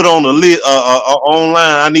I put on a lit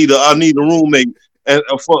online. I need a roommate and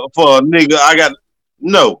for a nigga. I got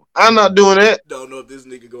no. I'm not doing that. don't know if this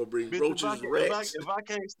nigga gonna bring Bitch, roaches, rats. if I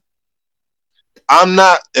can't, I'm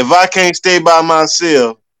not. If I can't stay by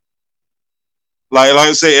myself, like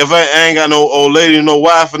I say, if I ain't got no old lady, no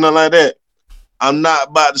wife, or nothing like that, I'm not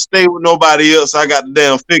about to stay with nobody else. I got to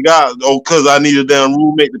damn figure out, cause I need a damn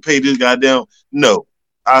roommate to pay this goddamn. No,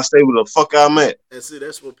 I stay with the fuck I'm at. And see,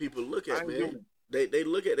 that's what people look I at, ain't man. doing They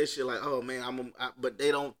look at this shit like, oh man, but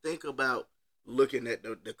they don't think about looking at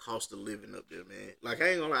the cost of living up there, man. Like I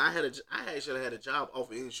ain't gonna lie, I actually had a job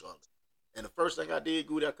offer in Charlotte, and the first thing I did,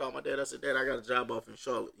 Goody, I called my dad. I said, Dad, I got a job offer in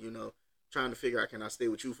Charlotte. You know, trying to figure out can I stay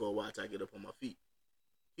with you for a while till I get up on my feet.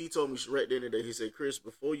 He told me right then and there. He said, Chris,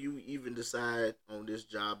 before you even decide on this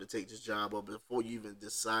job to take this job, or before you even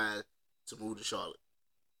decide to move to Charlotte,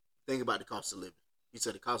 think about the cost of living. He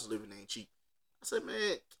said the cost of living ain't cheap. I said,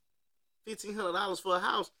 man, $1,500 for a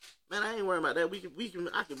house, man, I ain't worrying about that. We can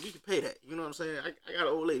pay that. You know what I'm saying? I got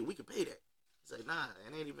an old lady, we can pay that. He's like, nah,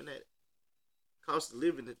 it ain't even that. Cost of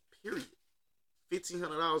living, period.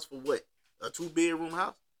 $1,500 for what? A 2-bedroom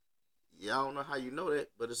house? Yeah, I don't know how you know that,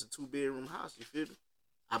 but it's a 2-bedroom house. You feel me?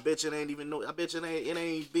 I bet you it ain't even no. I bet you it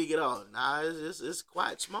ain't big at all. Nah, it's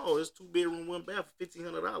quite small. It's 2-bedroom, 1 bath for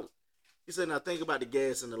 $1,500. He said, now think about the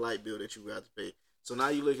gas and the light bill that you got to pay. So now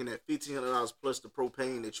you're looking at $1,500 plus the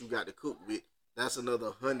propane that you got to cook with. That's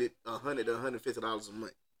another $100 to $150 a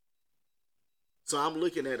month. So I'm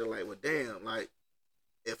looking at it like, well, damn, like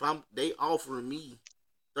if they offering me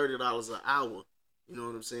 $30 an hour, you know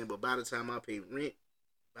what I'm saying? But by the time I pay rent,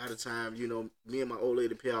 by the time me and my old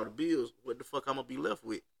lady pay all the bills, what the fuck I'm gonna be left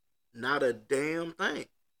with? Not a damn thing.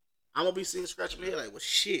 I'm gonna be sitting scratching my head like, well,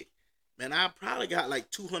 shit, man, I probably got like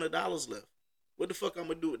 $200 left. What the fuck I'm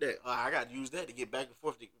gonna do with that? I got to use that to get back and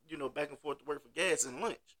forth, back and forth to work for gas and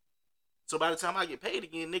lunch. So by the time I get paid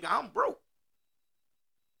again, nigga, I'm broke.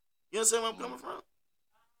 You understand where I'm coming from?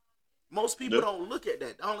 Most people that. don't look at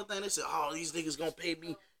that. The only thing they say, oh, these niggas gonna pay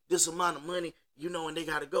me this amount of money, and they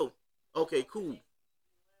gotta go. Okay, cool.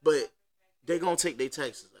 But they gonna take their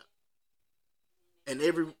taxes out. And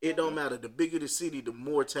it don't matter. The bigger the city, the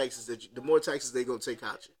more taxes they gonna take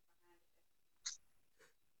out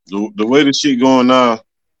The way the shit going now,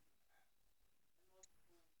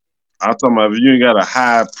 I'm talking about if you ain't got a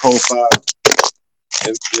high profile,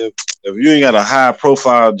 if you ain't got a high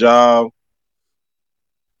profile job,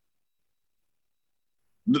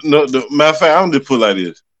 no, the matter of fact, I'm just put it like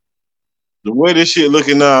this: the way this shit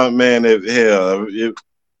looking now, man, if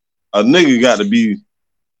a nigga got to be,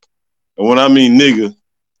 and when I mean nigga,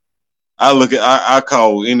 I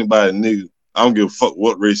call anybody nigga. I don't give a fuck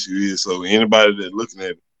what race you is. So anybody that looking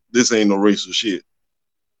at it, this ain't no racial shit.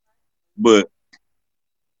 But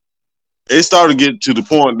it started to get to the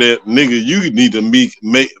point that nigga, you need to make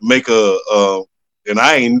and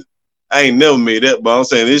I ain't never made that, but I'm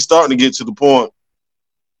saying it's starting to get to the point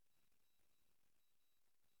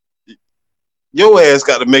your ass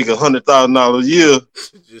got to make $100,000 a year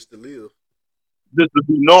just to live. just to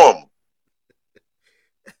be normal.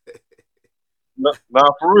 Nah,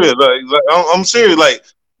 for real, like I'm serious. Like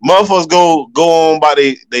motherfuckers go on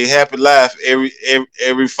by they happy life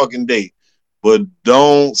every fucking day, but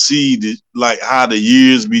don't see like how the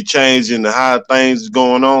years be changing and how things is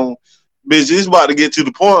going on. Bitch, it's about to get to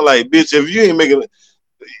the point. Like, bitch, if you ain't making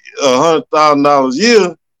 $100,000 a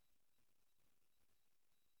year,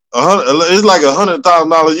 it's like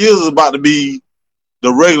 $100,000 a year is about to be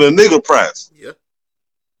the regular nigga price. Yeah.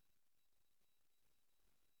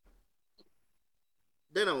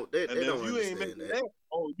 They And if don't you ain't understand making that. that,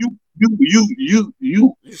 oh, you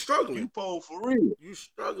You struggling. pole for real. You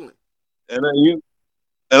struggling. And then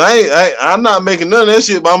and I'm not making none of that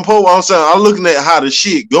shit, but I'm poor. I'm saying I'm looking at how the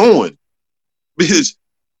shit going. Because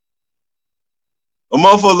a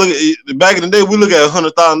motherfucker back in the day, we look at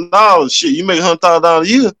 $100,000. Shit, you make $100,000 a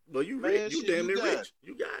year, Well, you rich. man. You Shit, damn you near got rich.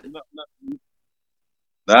 You got it.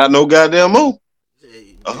 not no goddamn more.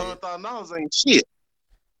 Hey, A man. $100,000 ain't shit.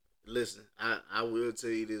 Listen, I will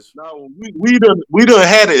tell you this. No, we done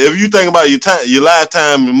had it. If you think about your time, your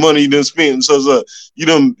lifetime, and money you done spent, so you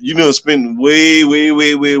done spent way over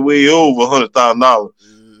 $100,000, but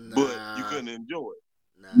you Nah, couldn't enjoy it.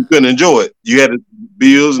 nah. You couldn't enjoy it. You had the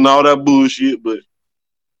bills and all that bullshit, but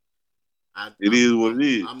it is what it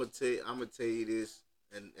is. I'm gonna tell you this,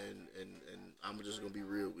 and I'm just gonna be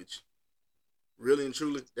real with you. Really and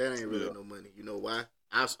truly, that ain't really Yeah. no money. You know why?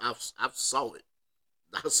 I've saw it.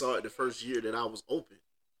 I saw it the first year that I was open.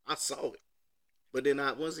 I saw it. But then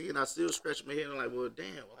once again I still scratch my head and I'm like, well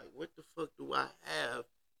damn, like what the fuck do I have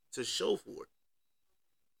to show for it?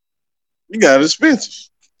 You got expenses.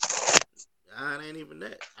 It ain't even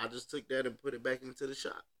that. I just took that and put it back into the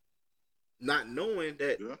shop. Not knowing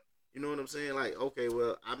that, Yeah. you know what I'm saying? Like, okay,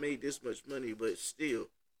 well, I made this much money, but still,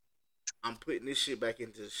 I'm putting this shit back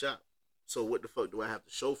into the shop. So what the fuck do I have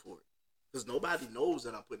to show for it? Because nobody knows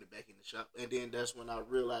that I'm putting it back in the shop. And then that's when I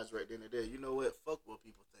realized right then and there, you know what? Fuck what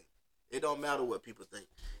people think. It don't matter what people think.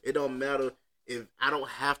 It don't matter if I don't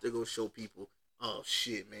have to go show people, oh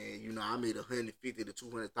shit, man, you know, I made $150,000 to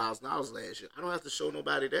 $200,000 last year. I don't have to show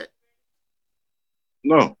nobody that.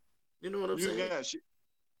 No. You know what I'm You saying? got shit.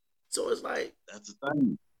 So it's like, That's the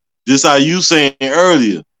thing. Just how you saying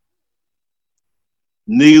earlier,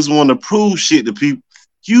 niggas want to prove shit to people.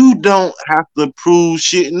 You don't have to prove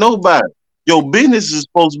shit to nobody. Your business is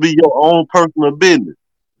supposed to be your own personal business.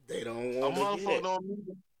 they don't A want to hear motherfucker that. don't need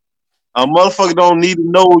to, a motherfucker don't need to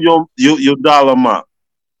know your dollar amount.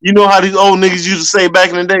 You know how these old niggas used to say back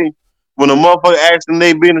in the day when a motherfucker asked them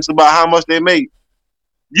their business about how much they made,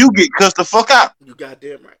 you get cussed the fuck out. You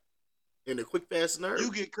goddamn right. In a quick, fast, and You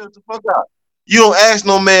hurry. get cussed the fuck out. You don't ask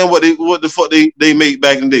no man what the fuck they make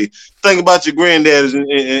back in the day. Think about your granddaddies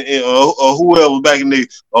or whoever back in the day,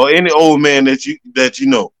 or any old man that you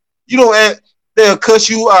know. You don't ask, they'll cuss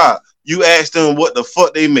you out. You ask them what the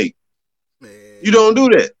fuck they make. You Man, don't do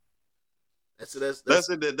that. that's That's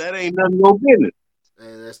it. That ain't none of your business.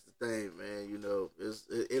 man, that's the thing, man. You know,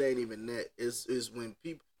 it ain't even that. It's when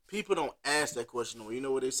people don't ask that question. No, you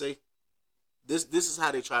know what they say? This is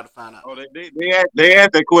how they try to find out. Oh, they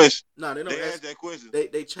ask that question. No, they don't They ask. ask that question.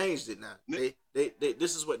 They changed it now. They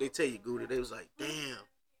this is what they tell you, Gouda. They was like, damn,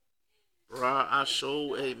 bro, I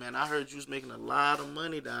showed. Hey, man, I heard you was making a lot of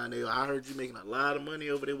money down there. I heard you making a lot of money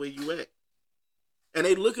over there where you at. And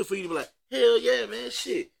they looking for you to be like, hell yeah, man,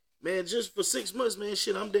 shit. Man, just for 6 months, man,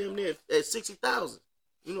 shit, I'm damn near at 60,000.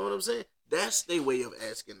 You know what I'm saying? That's their way of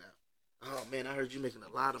asking now. Oh man, I heard you making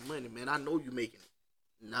a lot of money, man. I know you making it.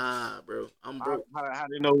 Nah, bro, I'm broke. How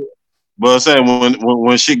they know? But I'm saying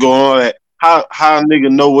when shit go on, like, how a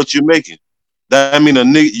nigga know what you making? That mean a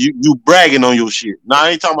nigga you bragging on your shit. Now I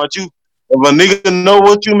ain't talking about you. If a nigga know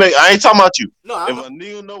what you make, I ain't talking about you. No, I If a know.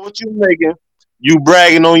 nigga know what you making, you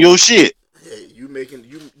bragging on your shit. Hey, you making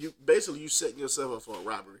you basically you setting yourself up for a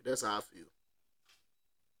robbery. That's how I feel.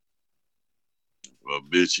 Well,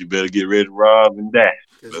 bitch, you better get ready to rob and die.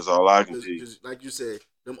 Cause, That's all I can cause, tell you. cause like you said,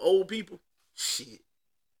 them old people, shit.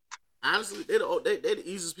 Honestly, they the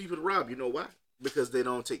easiest people to rob. You know why? Because they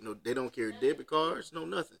don't carry debit cards, no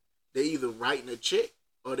nothing. They either writing a check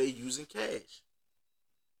or they using cash.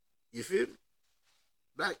 You feel me?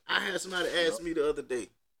 Like I had somebody ask me the other day.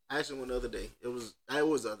 I asked one the other day. It was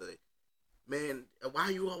the other day. Man, why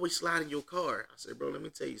you always sliding your car? I said, bro, let me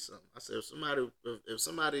tell you something. I said, if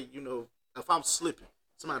somebody, you know, if I'm slipping,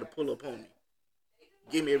 somebody pull up on me.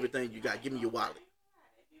 Give me everything you got. Give me your wallet.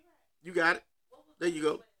 You got it. There you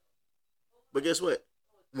go. But guess what?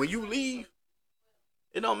 When you leave,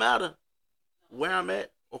 it don't matter where I'm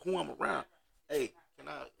at or who I'm around. Hey, can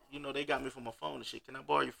I? You know they got me for my phone and shit. Can I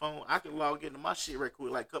borrow your phone? I can log into my shit right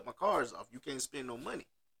quick, like cut my cars off. You can't spend no money,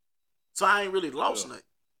 so I ain't really lost Yeah. nothing.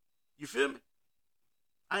 You feel me?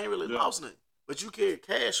 I ain't really Yeah. lost nothing. But you carry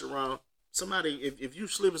cash around. Somebody, if you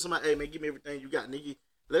slipping, somebody, hey man, give me everything you got, nigga.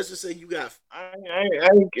 Let's just say you got I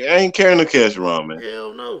ain't carrying no cash around, man.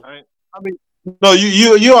 hell no. I mean, no,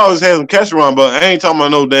 you always have some cash around, but I ain't talking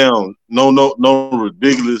about no down, no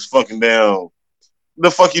ridiculous fucking down. The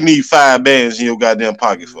fuck you need 5 bands in your goddamn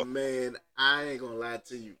pocket for? Man, I ain't gonna lie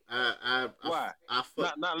to you. Why? I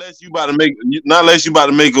fuck. Not unless not unless you about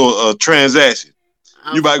to make a transaction.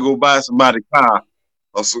 I You about to go buy somebody car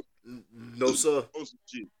or some, no sir. or some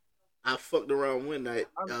shit. I fucked around one night.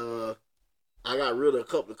 I'm, I got rid of a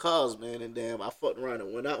couple of cars, man, and damn, I fucked around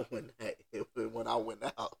and went out one night. When I went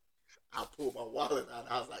out, I pulled my wallet out. And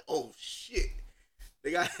I was like, "Oh shit!"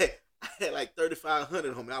 They got I had like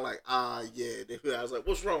 3,500 on me. I like, yeah. I was like,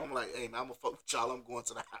 "What's wrong?" I'm like, "Hey man, I'm gonna fuck with y'all. I'm going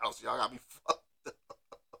to the house. Y'all got me fucked up.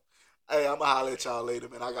 Hey, I'm gonna holler at y'all later,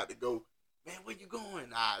 man. I got to go. Man, where you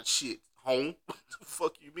going? Shit, home. What the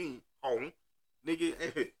fuck you mean home, nigga?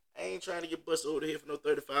 I ain't trying to get busted over the head for no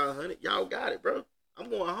 3,500. Y'all got it, bro. I'm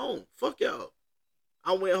going home. Fuck y'all.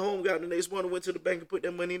 I went home, got the next morning, went to the bank and put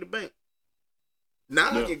that money in the bank. Now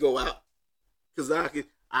I yeah. can go out. Cause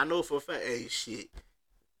I know for a fact, hey shit.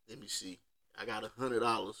 let me see. I got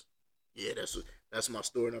 $100. Yeah, that's my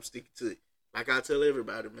story, and I'm sticking to it. Like I tell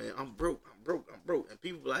everybody, man, I'm broke, I'm broke, I'm broke, and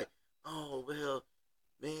people be like, oh well,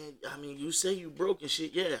 man. I mean, you say you broke and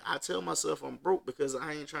shit. Yeah, I tell myself I'm broke because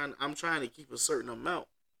I ain't trying. I'm trying to keep a certain amount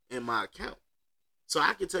in my account, so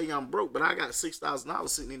I can tell you I'm broke, but I got $6,000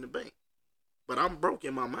 sitting in the bank. But I'm broke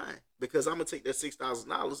in my mind because I'm gonna take that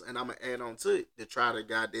 $6,000 and I'm gonna add on to it to try to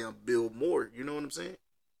goddamn build more. You know what I'm saying?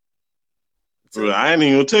 Bro, I ain't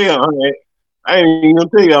even gonna tell you. I ain't even gonna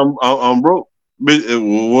tell you I'm broke. But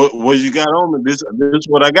what you got on me? This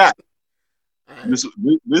what I got. Right, This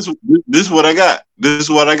what I got. This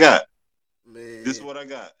what I got. This man. what I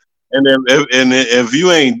got. And then if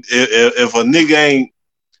you ain't if a nigga ain't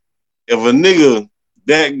if a nigga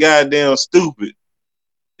that goddamn stupid,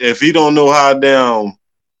 if he don't know how damn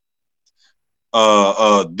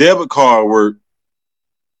debit card work,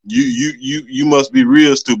 you must be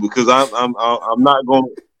real stupid because I'm not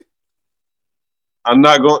going I'm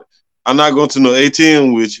not going I'm not going to no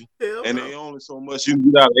ATM with you, Hell and no. they only so much you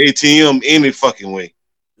can get out of ATM any fucking way.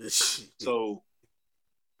 Shit. So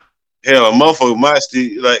hell, a motherfucker might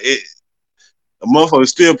still like it. A motherfucker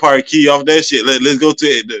still probably key off that shit. Let's go to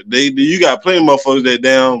it. You got plenty of motherfuckers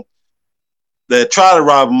that try to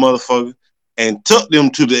rob a motherfucker and took them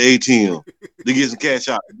to the ATM to get some cash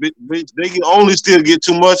out. Bitch, they can only still get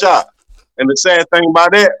too much out. And the sad thing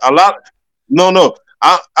about that, a lot. No.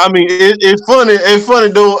 I mean, it's funny. It's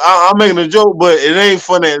funny though. I'm making a joke, but it ain't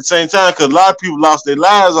funny at the same time because a lot of people lost their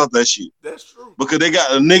lives off that shit That's true. because they got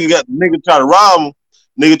the nigga try to rob them.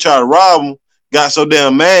 Nigga try to rob them. Got so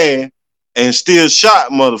damn mad and still shot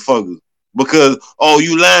motherfuckers because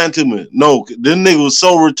you lying to me. No, this nigga was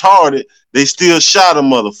so retarded they still shot a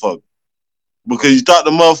motherfucker because you thought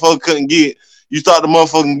the motherfucker can get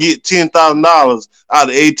 $10,000 out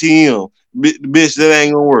of ATM. Bitch, that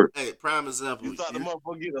ain't gonna work. Hey, prime You example. thought the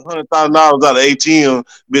motherfucker get $100,000 out of ATM,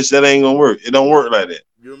 bitch, that ain't gonna work. It don't work like that.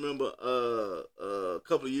 You remember a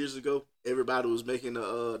couple of years ago, everybody was making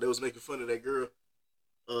they was making fun of that girl,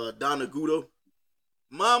 Donna Gudo.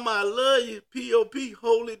 Mama, I love you. P.O.P.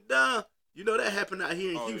 Hold it down. You know that happened out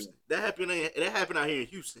here in Houston. Yeah. That happened out here in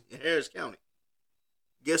Houston, in Harris County.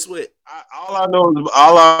 Guess what? All I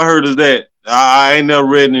heard is that I ain't never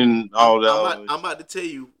read in all that. I'm about to tell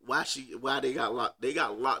you why they got locked. They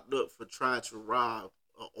got locked up for trying to rob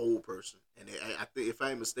an old person, and I think if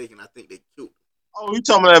I ain't mistaken, I think they killed them. Oh, you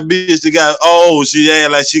talking about that bitch that got she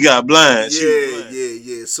act like she got blind.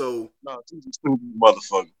 Yeah. So no, she's a stupid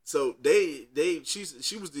motherfucker. So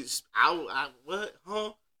she was this I what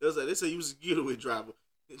huh? They say you was a getaway driver.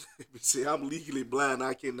 See, I'm legally blind.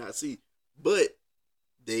 I cannot see, but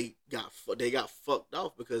they got fucked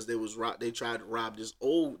off because they tried to rob this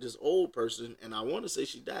old person, and I want to say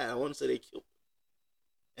she died. I want to say they killed her,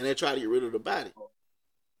 and they tried to get rid of the body.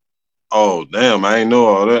 Oh damn! I ain't know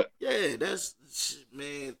all that. Yeah, that's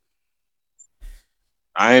man.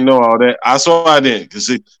 I ain't know all that. I saw I didn't. Cause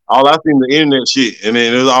see, all I seen the internet shit, and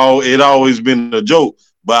then it always been a joke.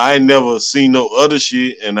 But I ain't never seen no other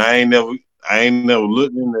shit, and I ain't never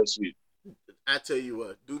looked in that shit. I tell you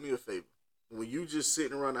what, do me a favor. When you just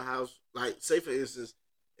sitting around the house, like say for instance,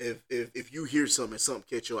 if you hear something and something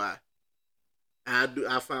catch your eye,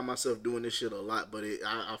 I find myself doing this shit a lot, but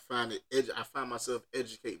I find myself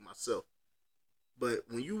educating myself. But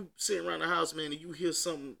when you sit around the house, man, and you hear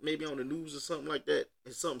something maybe on the news or something like that,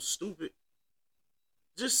 and something stupid,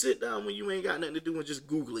 just sit down when you ain't got nothing to do and just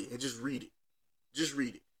Google it and just read it. Just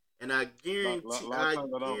read it. And I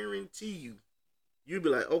guarantee you, you'd be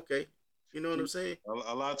like, okay, you know what I'm saying?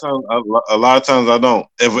 A lot of times I don't.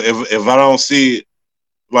 If I don't see it,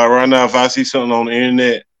 like right now, if I see something on the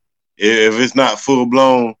internet, if it's not full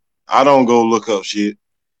blown, I don't go look up shit.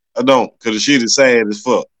 I don't, cause the shit is sad as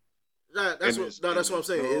fuck. That's what I'm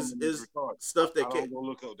saying. Is stuff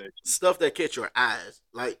that stuff that catch your eyes.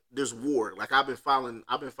 Like this war. Like I've been following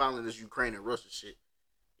this Ukraine and Russia shit.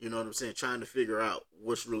 You know what I'm saying? Trying to figure out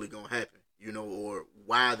what's really gonna happen. You know, or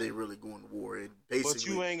why they really going to war. And basically, but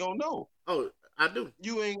you ain't gonna know. Oh, I do.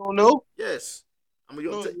 You ain't gonna know. Yes. You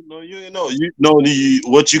ain't know.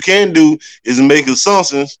 What you can do is make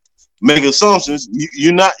assumptions.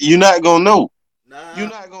 You're not gonna know. Nah. You're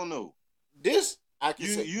not gonna know. This I can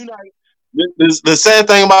say. You not. The sad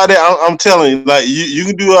thing about that, I'm telling you, like you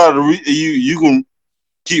can do all the you can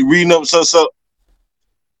keep reading up stuff.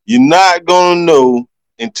 You're not gonna know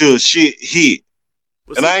until shit hit.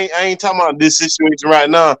 And I ain't talking about this situation right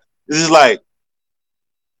now. This is like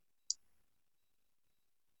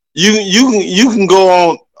you can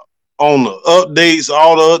go on the updates,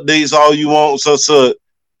 all you want. So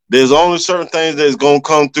there's only certain things that's gonna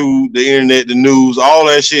come through the internet, the news. All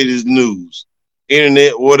that shit is news.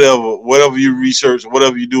 internet, whatever you research,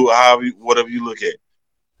 whatever you do, whatever you look at.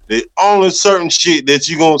 The only certain shit that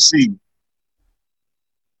you gonna see,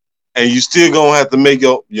 and you still gonna have to make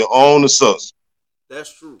your own assumption.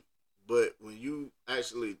 That's true. But when you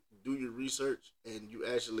actually do your research and you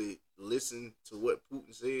actually listen to what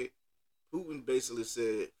Putin said, Putin basically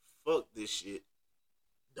said, fuck this shit.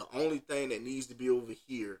 The only thing that needs to be over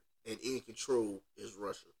here and in control is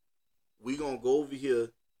Russia. We gonna go over here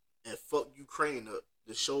and fuck Ukraine up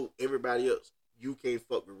to show everybody else you can't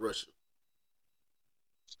fuck with Russia.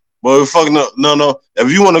 But fucking no.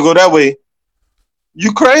 If you want to go that way,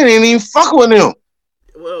 Ukraine ain't even fucking with them.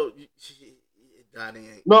 Well, God, they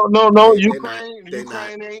ain't. No. They're not. They're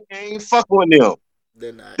not. Ukraine ain't fucking with them.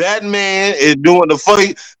 They're not. That man is doing the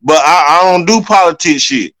fuck. But I don't do politics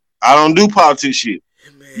shit. I don't do politics shit.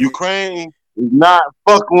 Man, Ukraine is not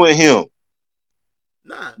fucking with him.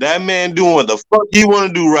 nah. That man doing what the fuck he want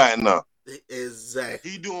to do right now.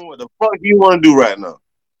 Exactly. He doing what the fuck he want to do right now.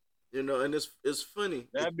 And it's funny.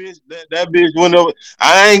 That bitch went over.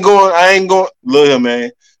 I ain't going. Look here,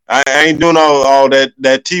 man. I ain't doing all that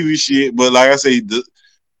TV shit. But like I say,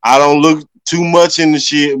 I don't look too much in the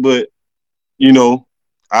shit. But you know,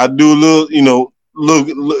 I do a little, look,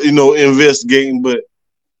 investigating. But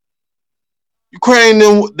Ukraine,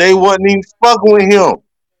 they wasn't even fucking with him.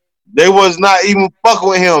 They was not even fucking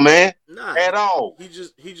with him, man, Nah, at all. he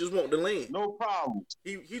just want the land. No problem.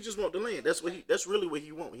 He just want the land. That's really what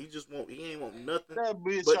he want. He ain't want nothing That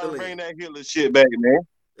bitch but the trying to bring land. that Hitler shit back, man.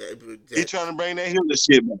 He That, trying to bring that Hitler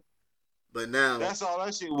shit back. but now That's all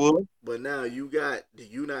that shit was. but now you got the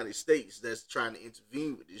United States that's trying to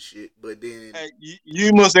intervene with this shit. But then Hey,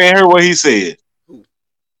 you must have heard what he said. who?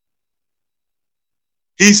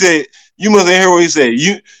 He said, you must have heard what he said.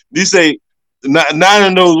 You say, not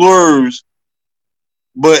in those words,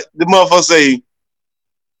 but the motherfucker say,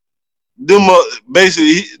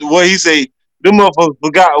 basically, what he say, them motherfuckers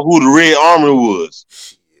forgot who the Red Army was.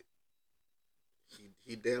 Shit.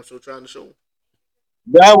 He damn sure trying to show 'em.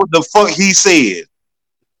 That was the fuck he said.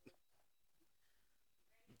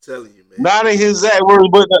 I'm telling you, man. Not in his exact words,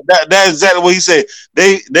 but that's exactly what he said.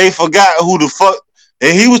 They forgot who the fuck,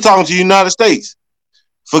 and he was talking to the United States.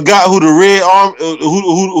 Forgot who the Red Army,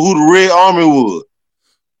 who the Red Army was.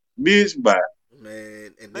 Bitch, bye.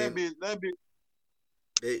 Man, and That then bitch, that bitch.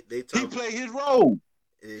 they He talking played his role.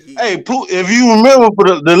 and he Hey, if you remember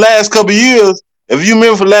for the last couple of years, if you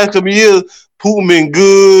remember for the last couple of years, Putin been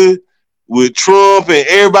good with Trump and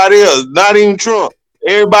everybody else. Not even Trump.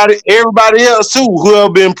 Everybody else too, whoever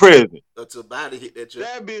been president. until Biden hit that jump.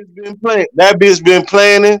 That bitch been playing. That bitch been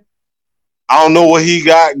planning. I don't know what he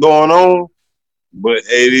got going on, but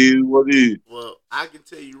it is what it is. Well, I can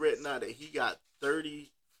tell you right now that he got 30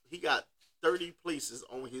 places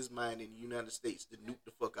on his mind in the United States to nuke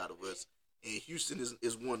the fuck out of us. And Houston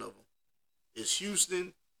is one of them. It's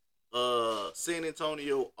Houston, San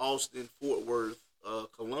Antonio, Austin, Fort Worth,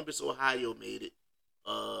 Columbus, Ohio made it.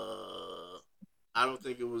 I don't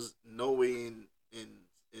think it was nowhere in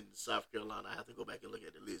South Carolina. I have to go back and look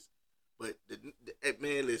at the list. But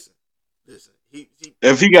man, listen.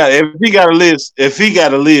 If he got a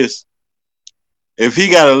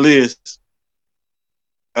list,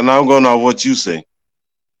 and I'm going off what you say,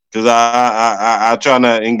 because I try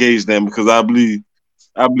not to engage them because I believe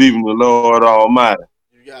in the Lord Almighty.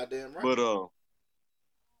 You goddamn right. But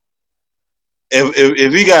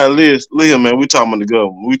if he got a list, look here, man. We talking about the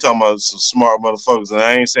government. We talking about some smart motherfuckers, and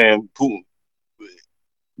I ain't saying Putin,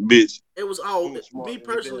 bitch. It was all Putin smart me in his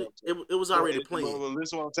damn personally. self. It was already planned.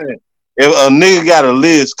 Listen what I'm saying. If a nigga got a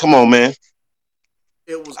list, come on, man.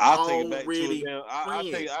 It was I'll take it back to a already damn.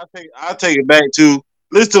 planned. I'll take it back to.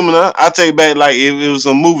 Listen to me now. I take it back like if it was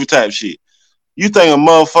some movie type shit. You think a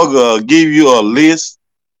motherfucker give you a list?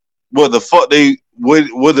 What the fuck they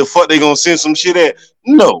gonna send some shit at?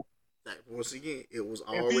 No. Like, once again, it was If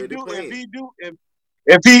he already do, planned.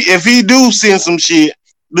 if he do send some shit,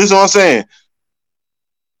 listen what I'm saying.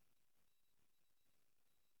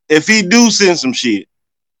 If he do send some shit,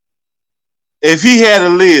 if he had a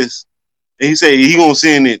list and he say he gonna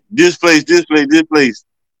send it this place, this place, this place,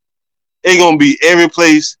 it gonna be every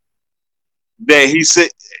place that he said.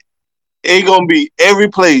 It gonna be every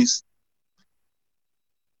place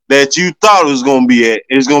that you thought it was gonna be at.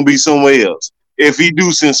 It's gonna be somewhere else. If he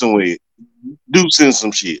do send some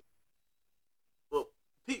shit. Well,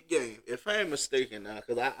 peep game. If I am mistaken now,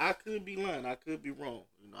 because I could be lying, I could be wrong.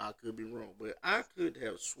 I could be wrong, but I could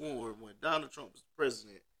have sworn when Donald Trump was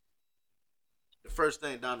president, the first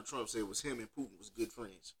thing Donald Trump said was him and Putin was good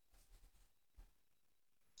friends.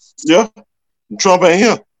 Yeah, Trump ain't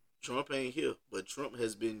here. Trump ain't here, but Trump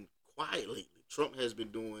has been quiet lately. Trump has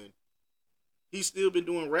been doing He's still been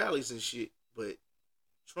doing rallies and shit, but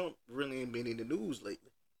Trump really ain't been in the news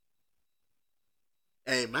lately.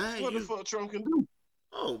 And mind What the you, fuck Trump can do?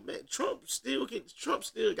 oh man, Trump still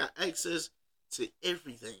got access to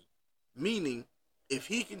everything. Meaning, if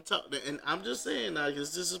he can talk, and I'm just saying now,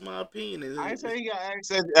 because this is my opinion. I ain't saying he got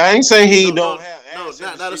access. I ain't saying he No, don't no, have no, access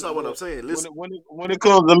to that's shit, not what I'm but saying. when Listen, when it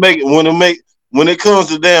comes to when it comes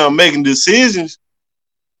to damn making decisions,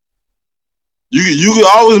 you can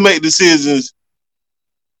always make decisions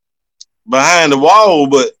behind the wall,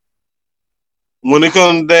 but when it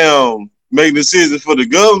comes down making decisions for the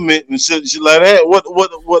government and shit like that,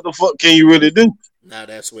 what the fuck can you really do? now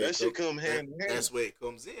that's where That it shit comes. come hand in hand. That's where it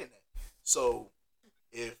comes in. At. So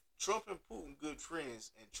if Trump and Putin good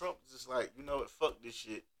friends, and Trump just like, you know what, fuck this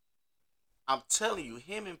shit. I'm telling you,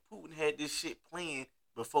 him and Putin had this shit planned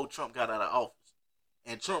before Trump got out of office.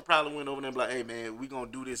 And Trump probably went over there and be like, hey man, we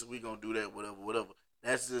gonna do this and we gonna do that, whatever, whatever.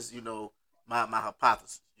 That's just, my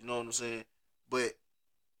hypothesis. You know what I'm saying? But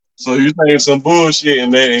So you saying some bullshit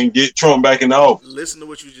and then and get Trump back in the office? listen to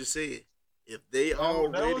what you just said. If they That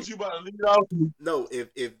already what you about to lead off to? no,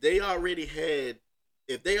 if they already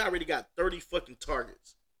got 30 fucking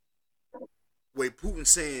targets, where Putin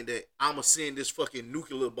saying that I'ma send this fucking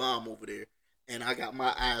nuclear bomb over there, and I got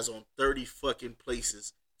my eyes on 30 fucking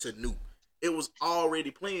places to nuke. It was already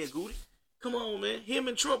planned, Goody. Come on, man. Him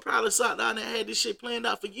and Trump probably sat down and had this shit planned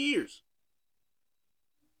out for years.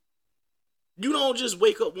 You don't just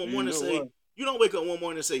wake up one You morning and know say, what? you don't wake up one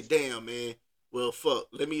morning and say, damn, man, well, fuck.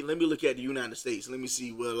 Let me look at the United States. Let me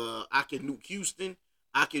see. Well, I can nuke Houston.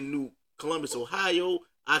 I can nuke Columbus, Ohio.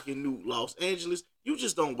 I can nuke Los Angeles. You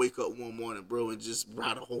just don't wake up one morning, bro, and just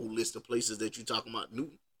write a whole list of places that you talking about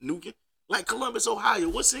nuking. Like Columbus, Ohio.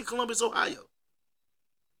 What's in Columbus, Ohio?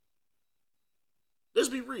 Let's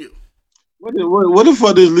be real, What the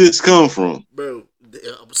fuck this list come from? bro. Cause I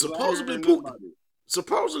ain't Supposedly heard nothing Putin. about it.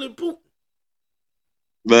 Supposedly Putin.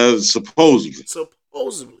 Man, supposedly.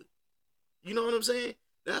 Supposedly. You know what I'm saying?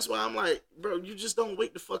 That's why I'm like, bro, you just don't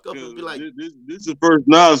wake the fuck up and Cause be like, this is the first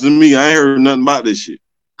knowledge to me. I ain't heard nothing about this shit.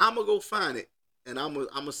 I'm gonna go find it and I'm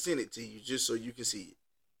gonna send it to you just so you can see it.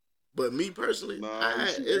 But me personally, Nah, you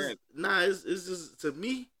should add. it's just to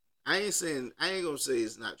me. I ain't gonna say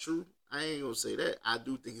it's not true. I ain't gonna say that. I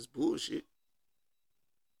do think it's bullshit.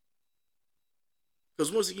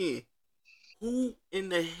 Because once again, who in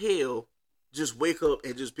the hell just wake up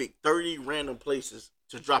and just pick 30 random places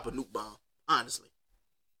to drop a nuke bomb? Honestly,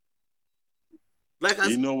 like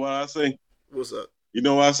You know what I say? what's up? You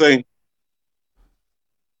know what I say?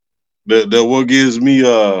 That what gives me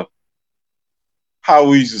how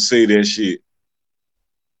we used to say that shit.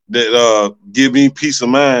 That give me peace of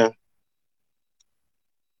mind.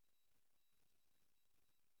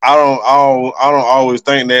 I don't always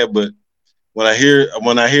think that, but when I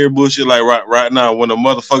hear bullshit like right now, when a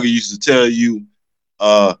motherfucker used to tell you,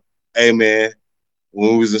 uh, hey man,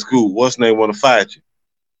 when we was in school, what's name wanna fight you?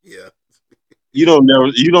 Yeah, You don't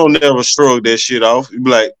never shrug that shit off. You be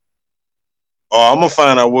like, oh, I'm gonna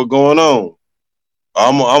find out what's going on.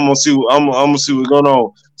 I'm gonna see I'm gonna see what's going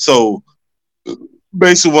on. So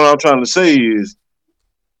basically, what I'm trying to say is,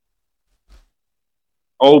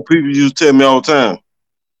 old people used to tell me all the time,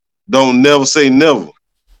 don't never say never.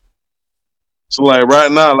 So like right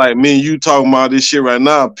now, like me and you talking about this shit right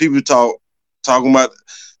now, people talking about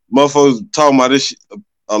motherfuckers talking about this shit.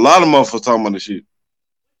 A lot of motherfuckers talking about this shit.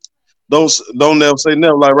 Don't never say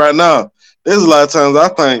never. Like right now, there's a lot of times I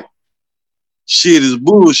think shit is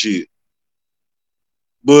bullshit,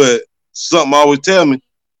 but something always tell me,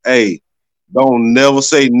 hey, don't never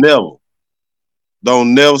say never.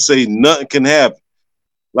 Don't never say nothing can happen.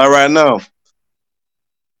 Like right now,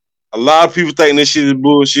 a lot of people think this shit is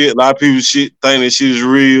bullshit. A lot of people think this shit is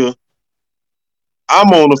real. I'm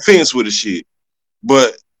on the fence with the shit,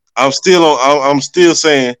 but I'm still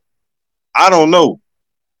saying I don't know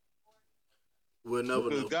we'll never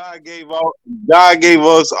because know. God gave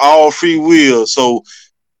us all free will. So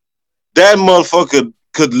that motherfucker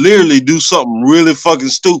could literally do something really fucking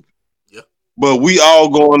stupid. Yeah, But we all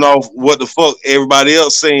going off what the fuck everybody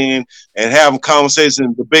else saying and having conversations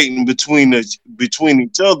and debating between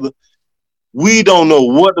each other. We don't know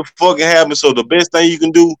what the fuck happened. So the best thing you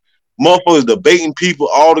can do, motherfuckers debating people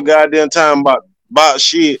all the goddamn time about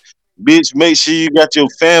shit. Bitch, make sure you got your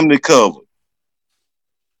family covered.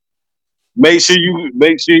 Make sure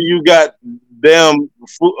you got damn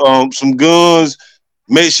some guns.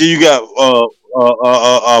 Make sure you got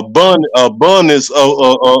abundance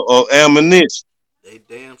of ammunition. they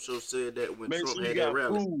damn sure said that when Make Trump sure you had that got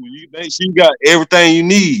rally. food. You make sure you got everything you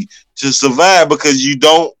need to survive because you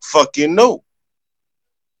don't fucking know.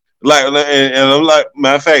 Like, and I'm like,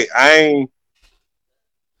 matter of fact, I ain't.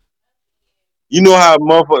 You know how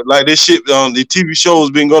motherfucker like this shit on the TV shows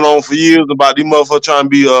been going on for years about these motherfuckers trying to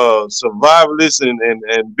be survivalists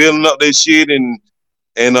and building up their shit and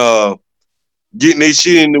getting their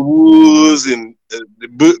shit in the woods and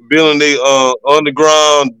building their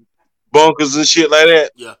underground bunkers and shit like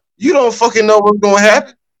that. Yeah, You don't fucking know what's gonna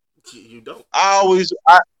happen. you don't.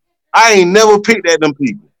 I ain't never picked at them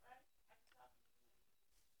people.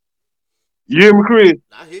 You hear me, Chris?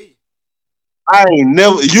 I hear you. I ain't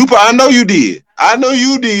never you. I know you did. I know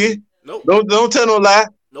you did. Nope, Don't tell no lie.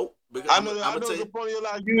 nope. Because I I'm know I gonna know tell it's a you. point of your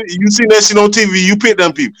life. You seen that shit on TV. You picked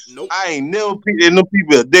them people. Nope, I ain't never picked at them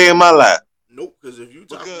people a day in my life. nope. Because if you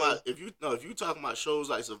talking about Because if you talking about shows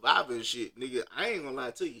like Survivor and shit, nigga, I ain't gonna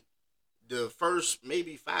lie to you. The first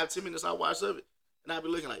maybe 5-10 minutes I watched of it, and I be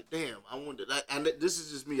looking like, damn, I wonder. Like, and this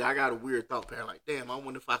is just me. I got a weird thought pattern. Like, damn, I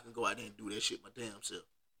wonder if I can go out there and do that shit my damn self.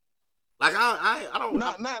 Like, I don't.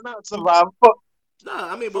 not survive. Fuck,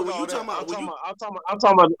 Nah, I mean, but fuck when you all that. talking about when you I'm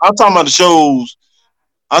talking about the shows.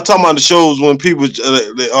 I'm talking about the shows when people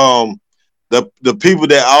the people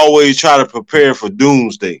that always try to prepare for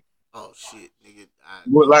doomsday. oh shit, nigga,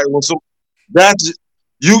 no. Like when some that's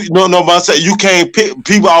you no, but I say you can't pick.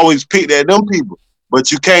 People always pick at them people,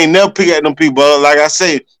 but you can't never pick at them people. Like I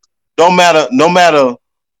said, don't matter. No matter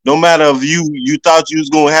if you thought you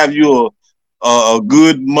was gonna have you a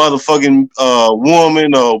good motherfucking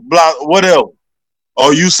woman or blah whatever,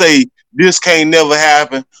 or you say this can't never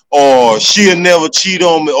happen, or she'll never cheat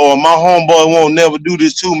on me, or my homeboy won't never do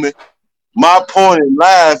this to me. My point in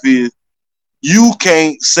life is you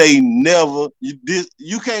can't say never.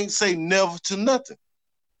 You can't say never to nothing.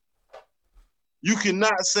 You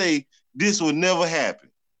cannot say this will never happen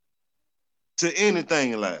to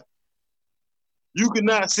anything in life. You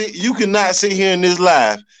cannot sit here in this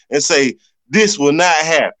life and say this will not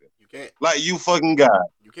happen. You can't. Like you fucking God.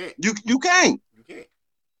 You can't. You can't. You can't.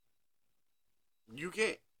 You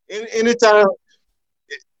can't. Anytime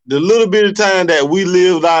the little bit of time that we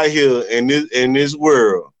lived out here in this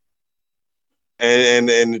world, and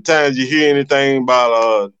the times you hear anything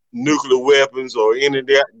about nuclear weapons or any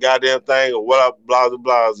goddamn thing or what blah blah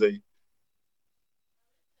blah,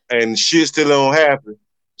 and shit still don't happen.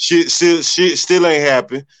 Shit still ain't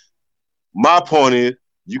happen. My point is,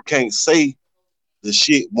 you can't say the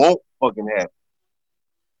shit won't fucking happen.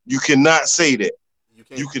 You cannot say that. You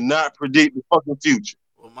You can't. cannot predict the fucking future.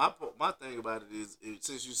 Well, my thing about it is,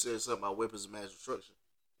 since you said something about weapons of mass destruction,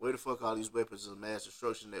 where the fuck are these weapons of mass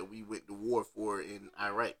destruction that we went to war for in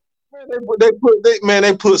Iraq? Man,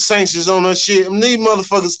 they put sanctions on that shit. And these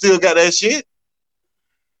motherfuckers still got that shit.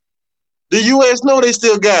 The U.S. know they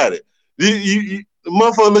still got it. The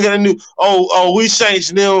motherfucker look at the news. We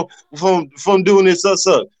sanctioned them from doing this,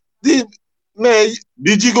 such. This, man,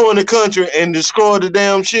 did you go in the country and destroy the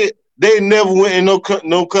damn shit? They never went in no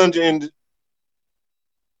country and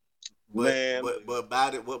But man. but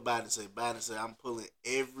Biden, what Biden say? Biden said, I'm pulling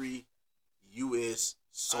every U.S.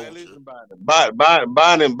 soldier.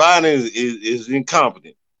 Biden is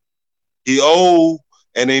incompetent. He old,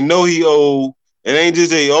 and they know he old. It ain't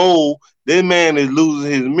just they old. This man is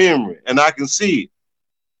losing his memory, and I can see it.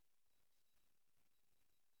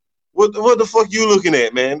 What the fuck you looking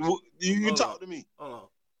at, man? You Hold on, talk to me. hold on,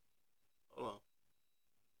 hold on.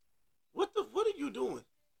 What are you doing,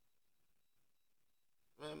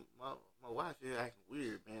 man? My wife here acting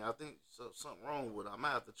weird, man. I think something wrong with her. I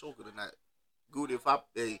might have to choke her tonight. Good if I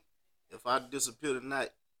disappear tonight,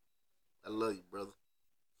 I love you, brother.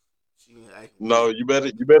 She ain't acting No, weird. you better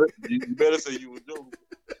say you were joking.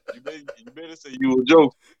 You better say you were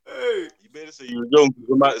joking. Hey. You better say you were joking.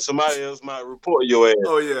 Somebody else might report your ass.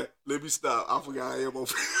 Oh yeah, let me stop. I forgot I am on.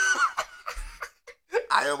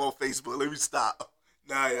 I am on Facebook. Let me stop.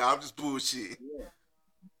 Nah, yeah, I'm just bullshit.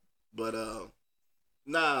 But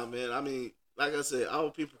nah, man. I mean, like I said, all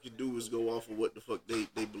people can do is go off of what the fuck they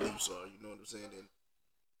beliefs are. You know what I'm saying? And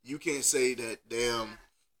you can't say that damn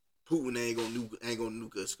Putin ain't gonna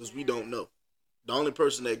nuke us because we don't know. The only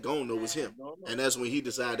person that gonna know is him, and that's when he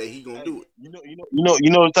decided that he gonna do it. You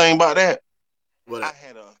know the thing about that. What? I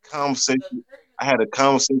had a conversation. I had a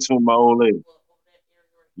conversation with my old lady.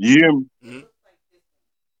 You hear me? Mm-hmm.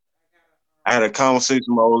 I had a conversation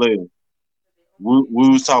with my old lady. We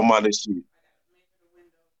was talking about this shit.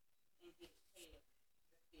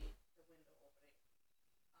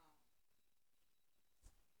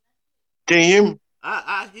 Can you hear me?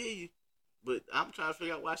 I hear you, but I'm trying to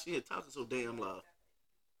figure out why she ain't talking so damn loud.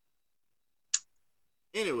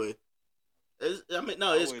 Anyway, I mean,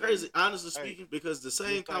 no, it's crazy. Honestly speaking, because the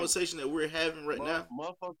same conversation that we're having right now.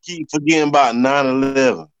 Motherfucker keep forgetting about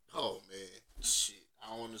 9/11. Oh man, shit.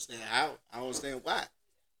 I don't understand how. I don't understand why.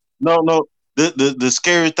 No. The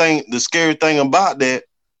scary thing about that,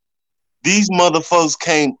 these motherfuckers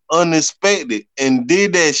came unexpected and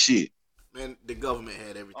did that shit. Man, the government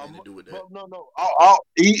had everything to do with that. But no.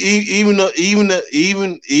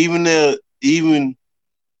 Even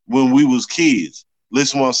when we was kids,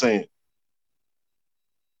 listen what I'm saying.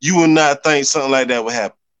 You would not think something like that would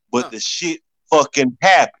happen, but No, the shit fucking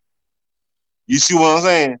happened. You see what I'm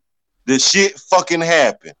saying? The shit fucking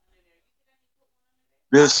happened.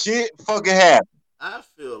 The I shit fucking happened. I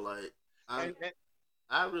feel like I'm And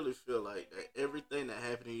I really feel like that everything that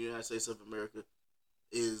happened in the United States of America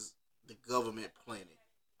is the government planning,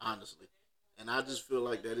 honestly. And I just feel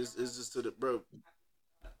like that is just to the bro.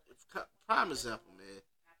 Prime example, man.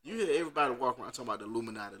 You hear everybody walk around talking about the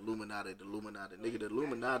Illuminati, Illuminati, the Illuminati. Nigga, the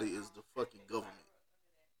Illuminati is the fucking government.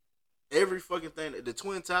 Every fucking thing, the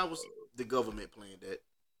Twin Towers, the government planned that.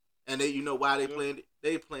 And they, you know why they the, planned it?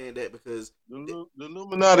 They planned that because, they, the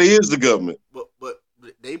Illuminati is the government, but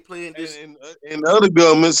they planned this. and other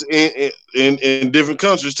governments in different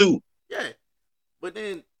countries too. Yeah, but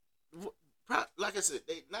then, like I said,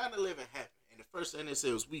 9/11 happened, and the first thing they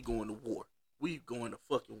said was, "We going to war. We going to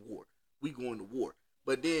fucking war. We going to war."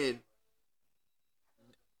 But then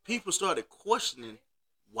people started questioning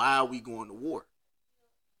why are we going to war,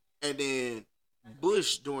 and then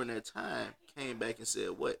Bush during that time came back and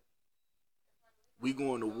said, "What? We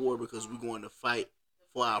going to war because we going to fight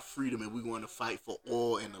for our freedom, and we going to fight for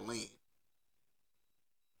oil and the land.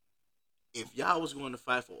 If y'all was going to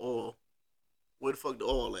fight for oil, where the fuck the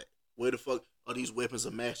oil at? Where the fuck are these weapons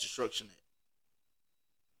of mass destruction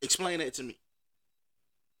at? Explain that to me."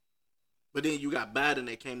 But then you got Biden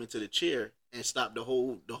that came into the chair and stopped the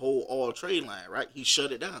whole oil trade line, right? He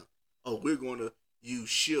shut it down. Oh, we're going to use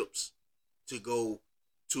ships to go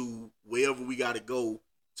to wherever we got to go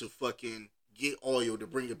to fucking get oil to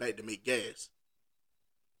bring it back to make gas.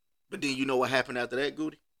 But then you know what happened after that,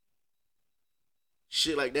 Goody?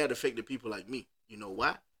 Shit like that affected people like me. You know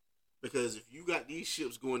why? Because if you got these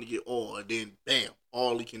ships going to get oil and then bam,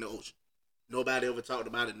 all leak in the ocean. Nobody ever talked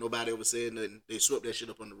about it. Nobody ever said nothing. They swept that shit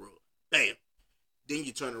up on the road. Bam. Then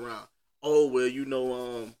you turn around. Oh well,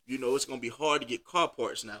 it's gonna be hard to get car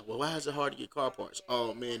parts now. Well, why is it hard to get car parts?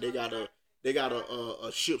 Oh man, they got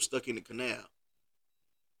a ship stuck in the canal.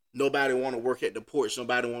 Nobody want to work at the ports.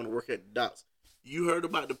 Nobody want to work at the docks. You heard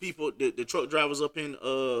about the people, the truck drivers up in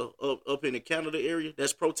the Canada area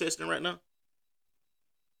that's protesting right now?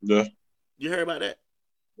 Yeah. You heard about that,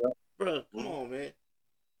 Yeah. bro? Come Mhm. on, man.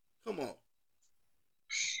 Come on.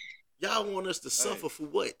 Y'all want us to Hey, suffer for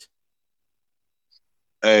what?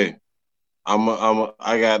 hey,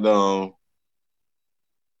 I got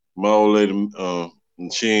my old lady.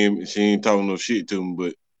 She ain't talking no shit to me,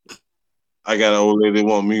 but I got an old lady that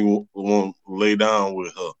want to lay down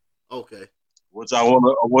with her, Okay. which I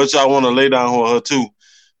wanna lay down with her too.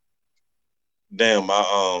 Damn,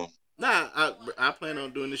 Nah, I plan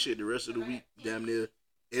on doing this shit the rest of the week, damn near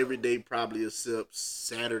every day, probably except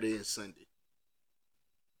Saturday and Sunday.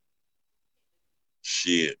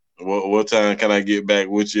 shit. What time can I get back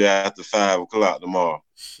with you after 5 o'clock tomorrow?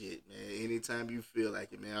 Shit, man. Anytime you feel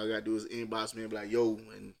like it, man. All I gotta do is inbox me and be like, yo,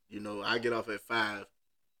 and I get off at 5,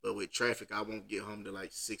 but with traffic, I won't get home to like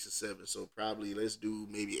 6 or 7. So probably let's do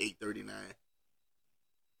maybe 8:39.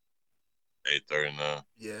 8:39.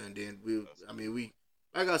 Yeah, and then we,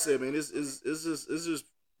 like I said, man, it's just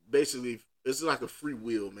basically it's like a free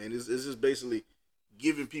will, man. It's just basically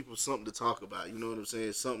giving people something to talk about. You know what I'm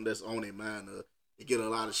saying? Something that's on their mind to get a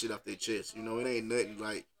lot of shit off their chest. It ain't nothing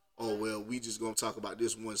like, oh well, we just gonna talk about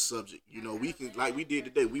this one subject. We can, like we did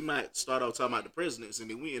today. We might start off talking about the presidents, and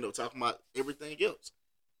then we end up talking about everything else.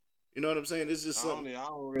 You know what I'm saying? It's just something. I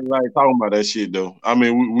don't really like talking about that shit though. I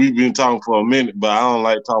mean, we've been talking for a minute, but I don't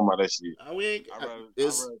like talking about that shit. We ain't. I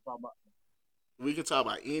It's rather talk about. We can talk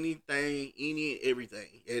about anything, any and everything.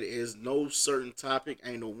 It is no certain topic.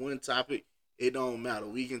 Ain't no one topic. It don't matter.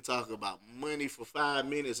 We can talk about money for 5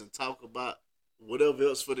 minutes and talk about whatever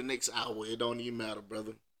else for the next hour. It don't even matter,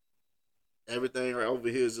 brother. Everything right over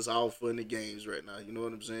here is just all fun and games right now. You know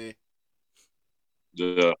what I'm saying?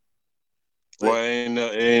 Yeah. Well,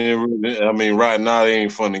 But I mean, right now it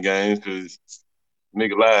ain't funny games because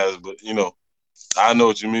nigga lies, but I know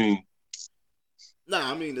what you mean.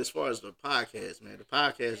 nah, I mean, as far as the podcast, man, the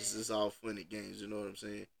podcast is just all fun and games. You know what I'm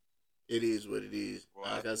saying? It is what it is.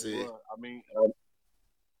 Like I said, I mean,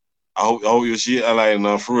 I hope your shit. I like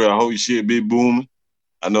no for real. I hope your shit be booming.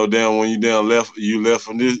 I know damn when you down left, you left,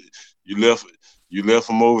 you left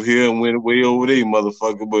from over here and went way over there,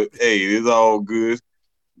 motherfucker. But hey, it's all good.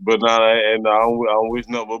 But now, and I wish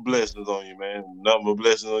nothing but blessings on you, man. Nothing but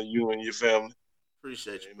blessings on you and your family.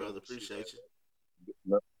 appreciate you, Ain't no brother. shit like Appreciate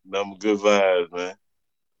you. that. Them good vibes, man.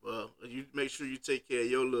 Well, you make sure you take care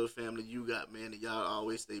of your little family you got, man, and y'all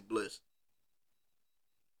always stay blessed.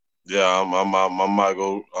 Yeah, I might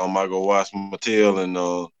go wash my tail and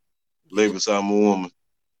lay Get beside my woman.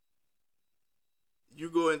 you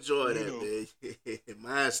go enjoy You that, know. man.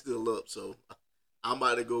 Mine's still up, so I'm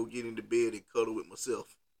about to go get into bed and cuddle with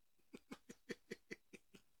myself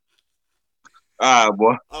All right,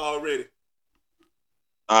 boy. already.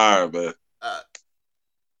 All right, man. Uh,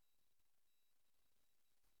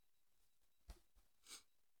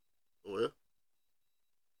 well,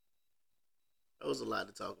 that was a lot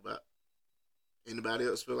to talk about. Anybody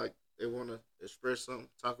else feel like they want to express something,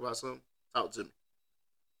 talk about something? Talk to me.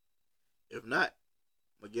 If not,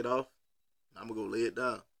 I'm gonna get off. I'm gonna go lay it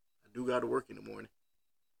down. I do got to work in the morning,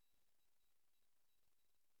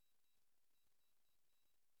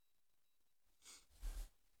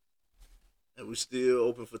 and we still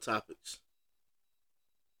open for topics.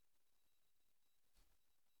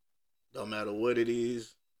 Don't matter what it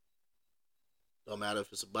is. Don't matter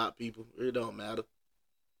if it's about people. It don't matter.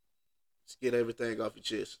 Just get everything off your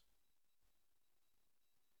chest.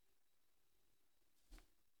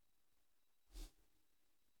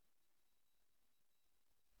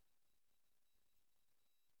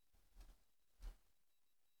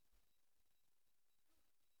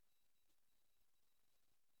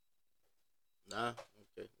 Nah.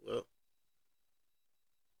 Okay. Well,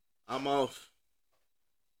 I'm off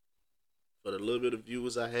for the little bit of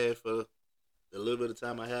viewers I had for the little bit of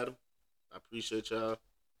time I had them. I appreciate y'all.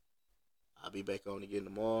 I'll be back on again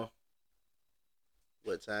tomorrow.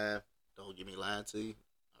 What time? Don't get me lying to you.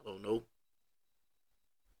 I don't know.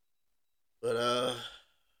 But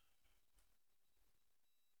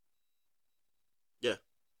yeah.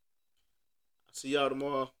 I'll see y'all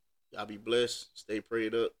tomorrow. Y'all be blessed. Stay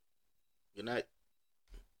prayed up. Good night.